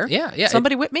everywhere. Yeah.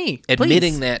 Somebody whip me,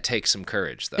 Admitting please. that takes some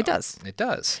courage, though. It does. It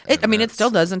does. I mean, it still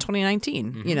does in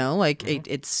 2019. You know, like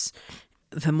it's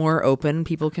the more open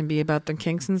people can be about their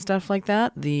kinks and stuff like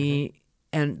that,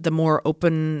 and the more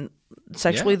open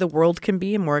sexually the world can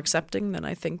be and more accepting, then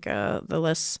I think the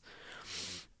less.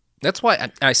 That's why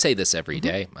I say this every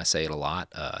day. I say it a lot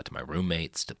to my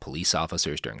roommates, to police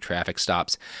officers during traffic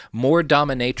stops. More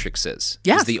dominatrixes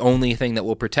is the only thing that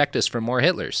will protect us from more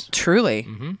Hitlers. Truly.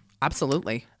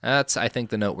 Absolutely. That's, I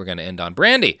think, the note we're going to end on.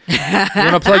 Brandie, you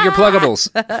want to plug your pluggables?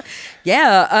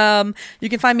 Yeah. You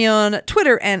can find me on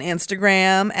Twitter and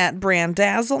Instagram at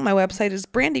Brandazzle. My website is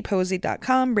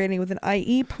brandieposey.com. Brandie with an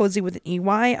I-E, Posey with an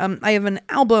E-Y. I have an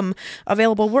album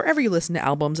available wherever you listen to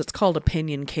albums. It's called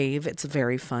Opinion Cave. It's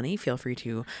very funny. Feel free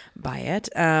to buy it.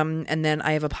 And then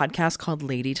I have a podcast called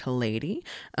Lady to Lady.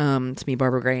 It's me,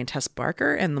 Barbara Gray, and Tess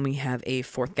Barker. And then we have a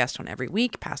fourth guest on every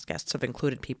week. Past guests have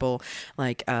included people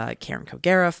like Karen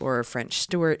Kilgariff or French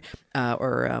Stewart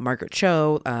or Margaret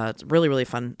Cho. It's a really, really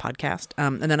fun podcast.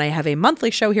 And then I have a monthly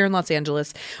show here in Los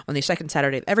Angeles on the second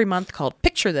Saturday of every month called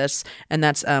Picture This. And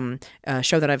that's a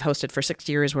show that I've hosted for 6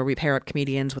 years where we pair up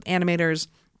comedians with animators.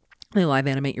 They live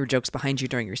animate your jokes behind you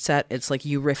during your set. It's like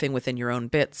you riffing within your own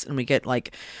bits. And we get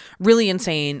like really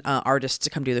insane artists to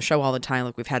come do the show all the time.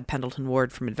 Like we've had Pendleton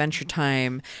Ward from Adventure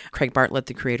Time. Craig Bartlett,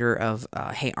 the creator of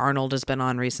Hey Arnold, has been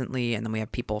on recently. And then we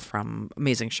have people from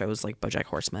amazing shows like BoJack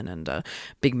Horseman and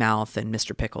Big Mouth and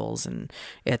Mr. Pickles. And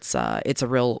it's a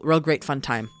real great fun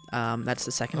time. That's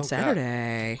the second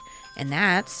Saturday. God. And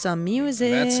that's some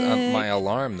music. That's my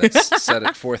alarm that's set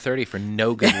at 4:30 for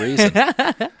no good reason.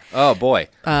 Oh, boy.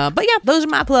 But yeah, those are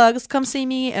my plugs. Come see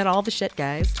me at all the shit,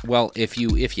 guys. Well, if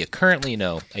you currently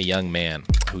know a young man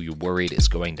who you're worried is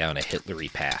going down a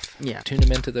Hitlery path, tune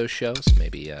him into those shows.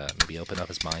 Maybe open up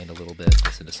his mind a little bit.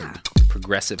 Listen to some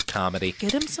progressive comedy.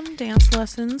 Get him some dance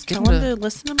lessons. Tell him to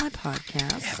listen to my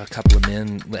podcast. Have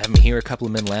him hear a couple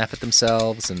of men laugh at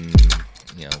themselves and...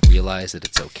 realize that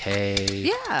it's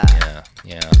okay. Yeah.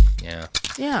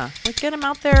 Like, get him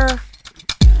out there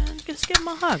and just give him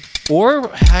a hug. Or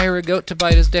hire a goat to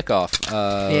bite his dick off.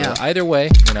 Either way,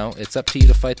 it's up to you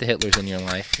to fight the Hitlers in your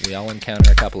life. We all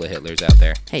encounter a couple of Hitlers out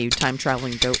there. Hey, you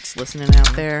time-traveling goats listening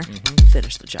out there,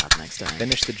 finish the job next time.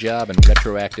 Finish the job and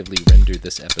retroactively render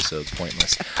this episode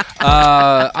pointless.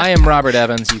 I am Robert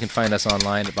Evans. You can find us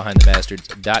online at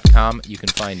behindthebastards.com. You can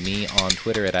find me on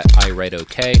Twitter at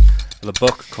iWriteOK. I have a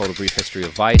book called A Brief History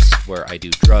of Vice, where I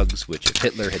do drugs, which if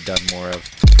Hitler had done more of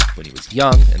when he was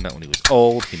young and not when he was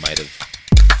old, he might have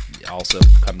also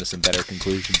come to some better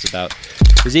conclusions about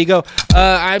his ego.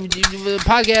 I'm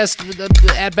podcast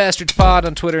at BastardsPod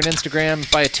on Twitter and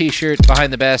Instagram. Buy a t-shirt,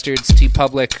 Behind the Bastards,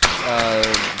 TeePublic.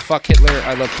 Fuck Hitler,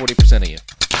 I love 40% of you.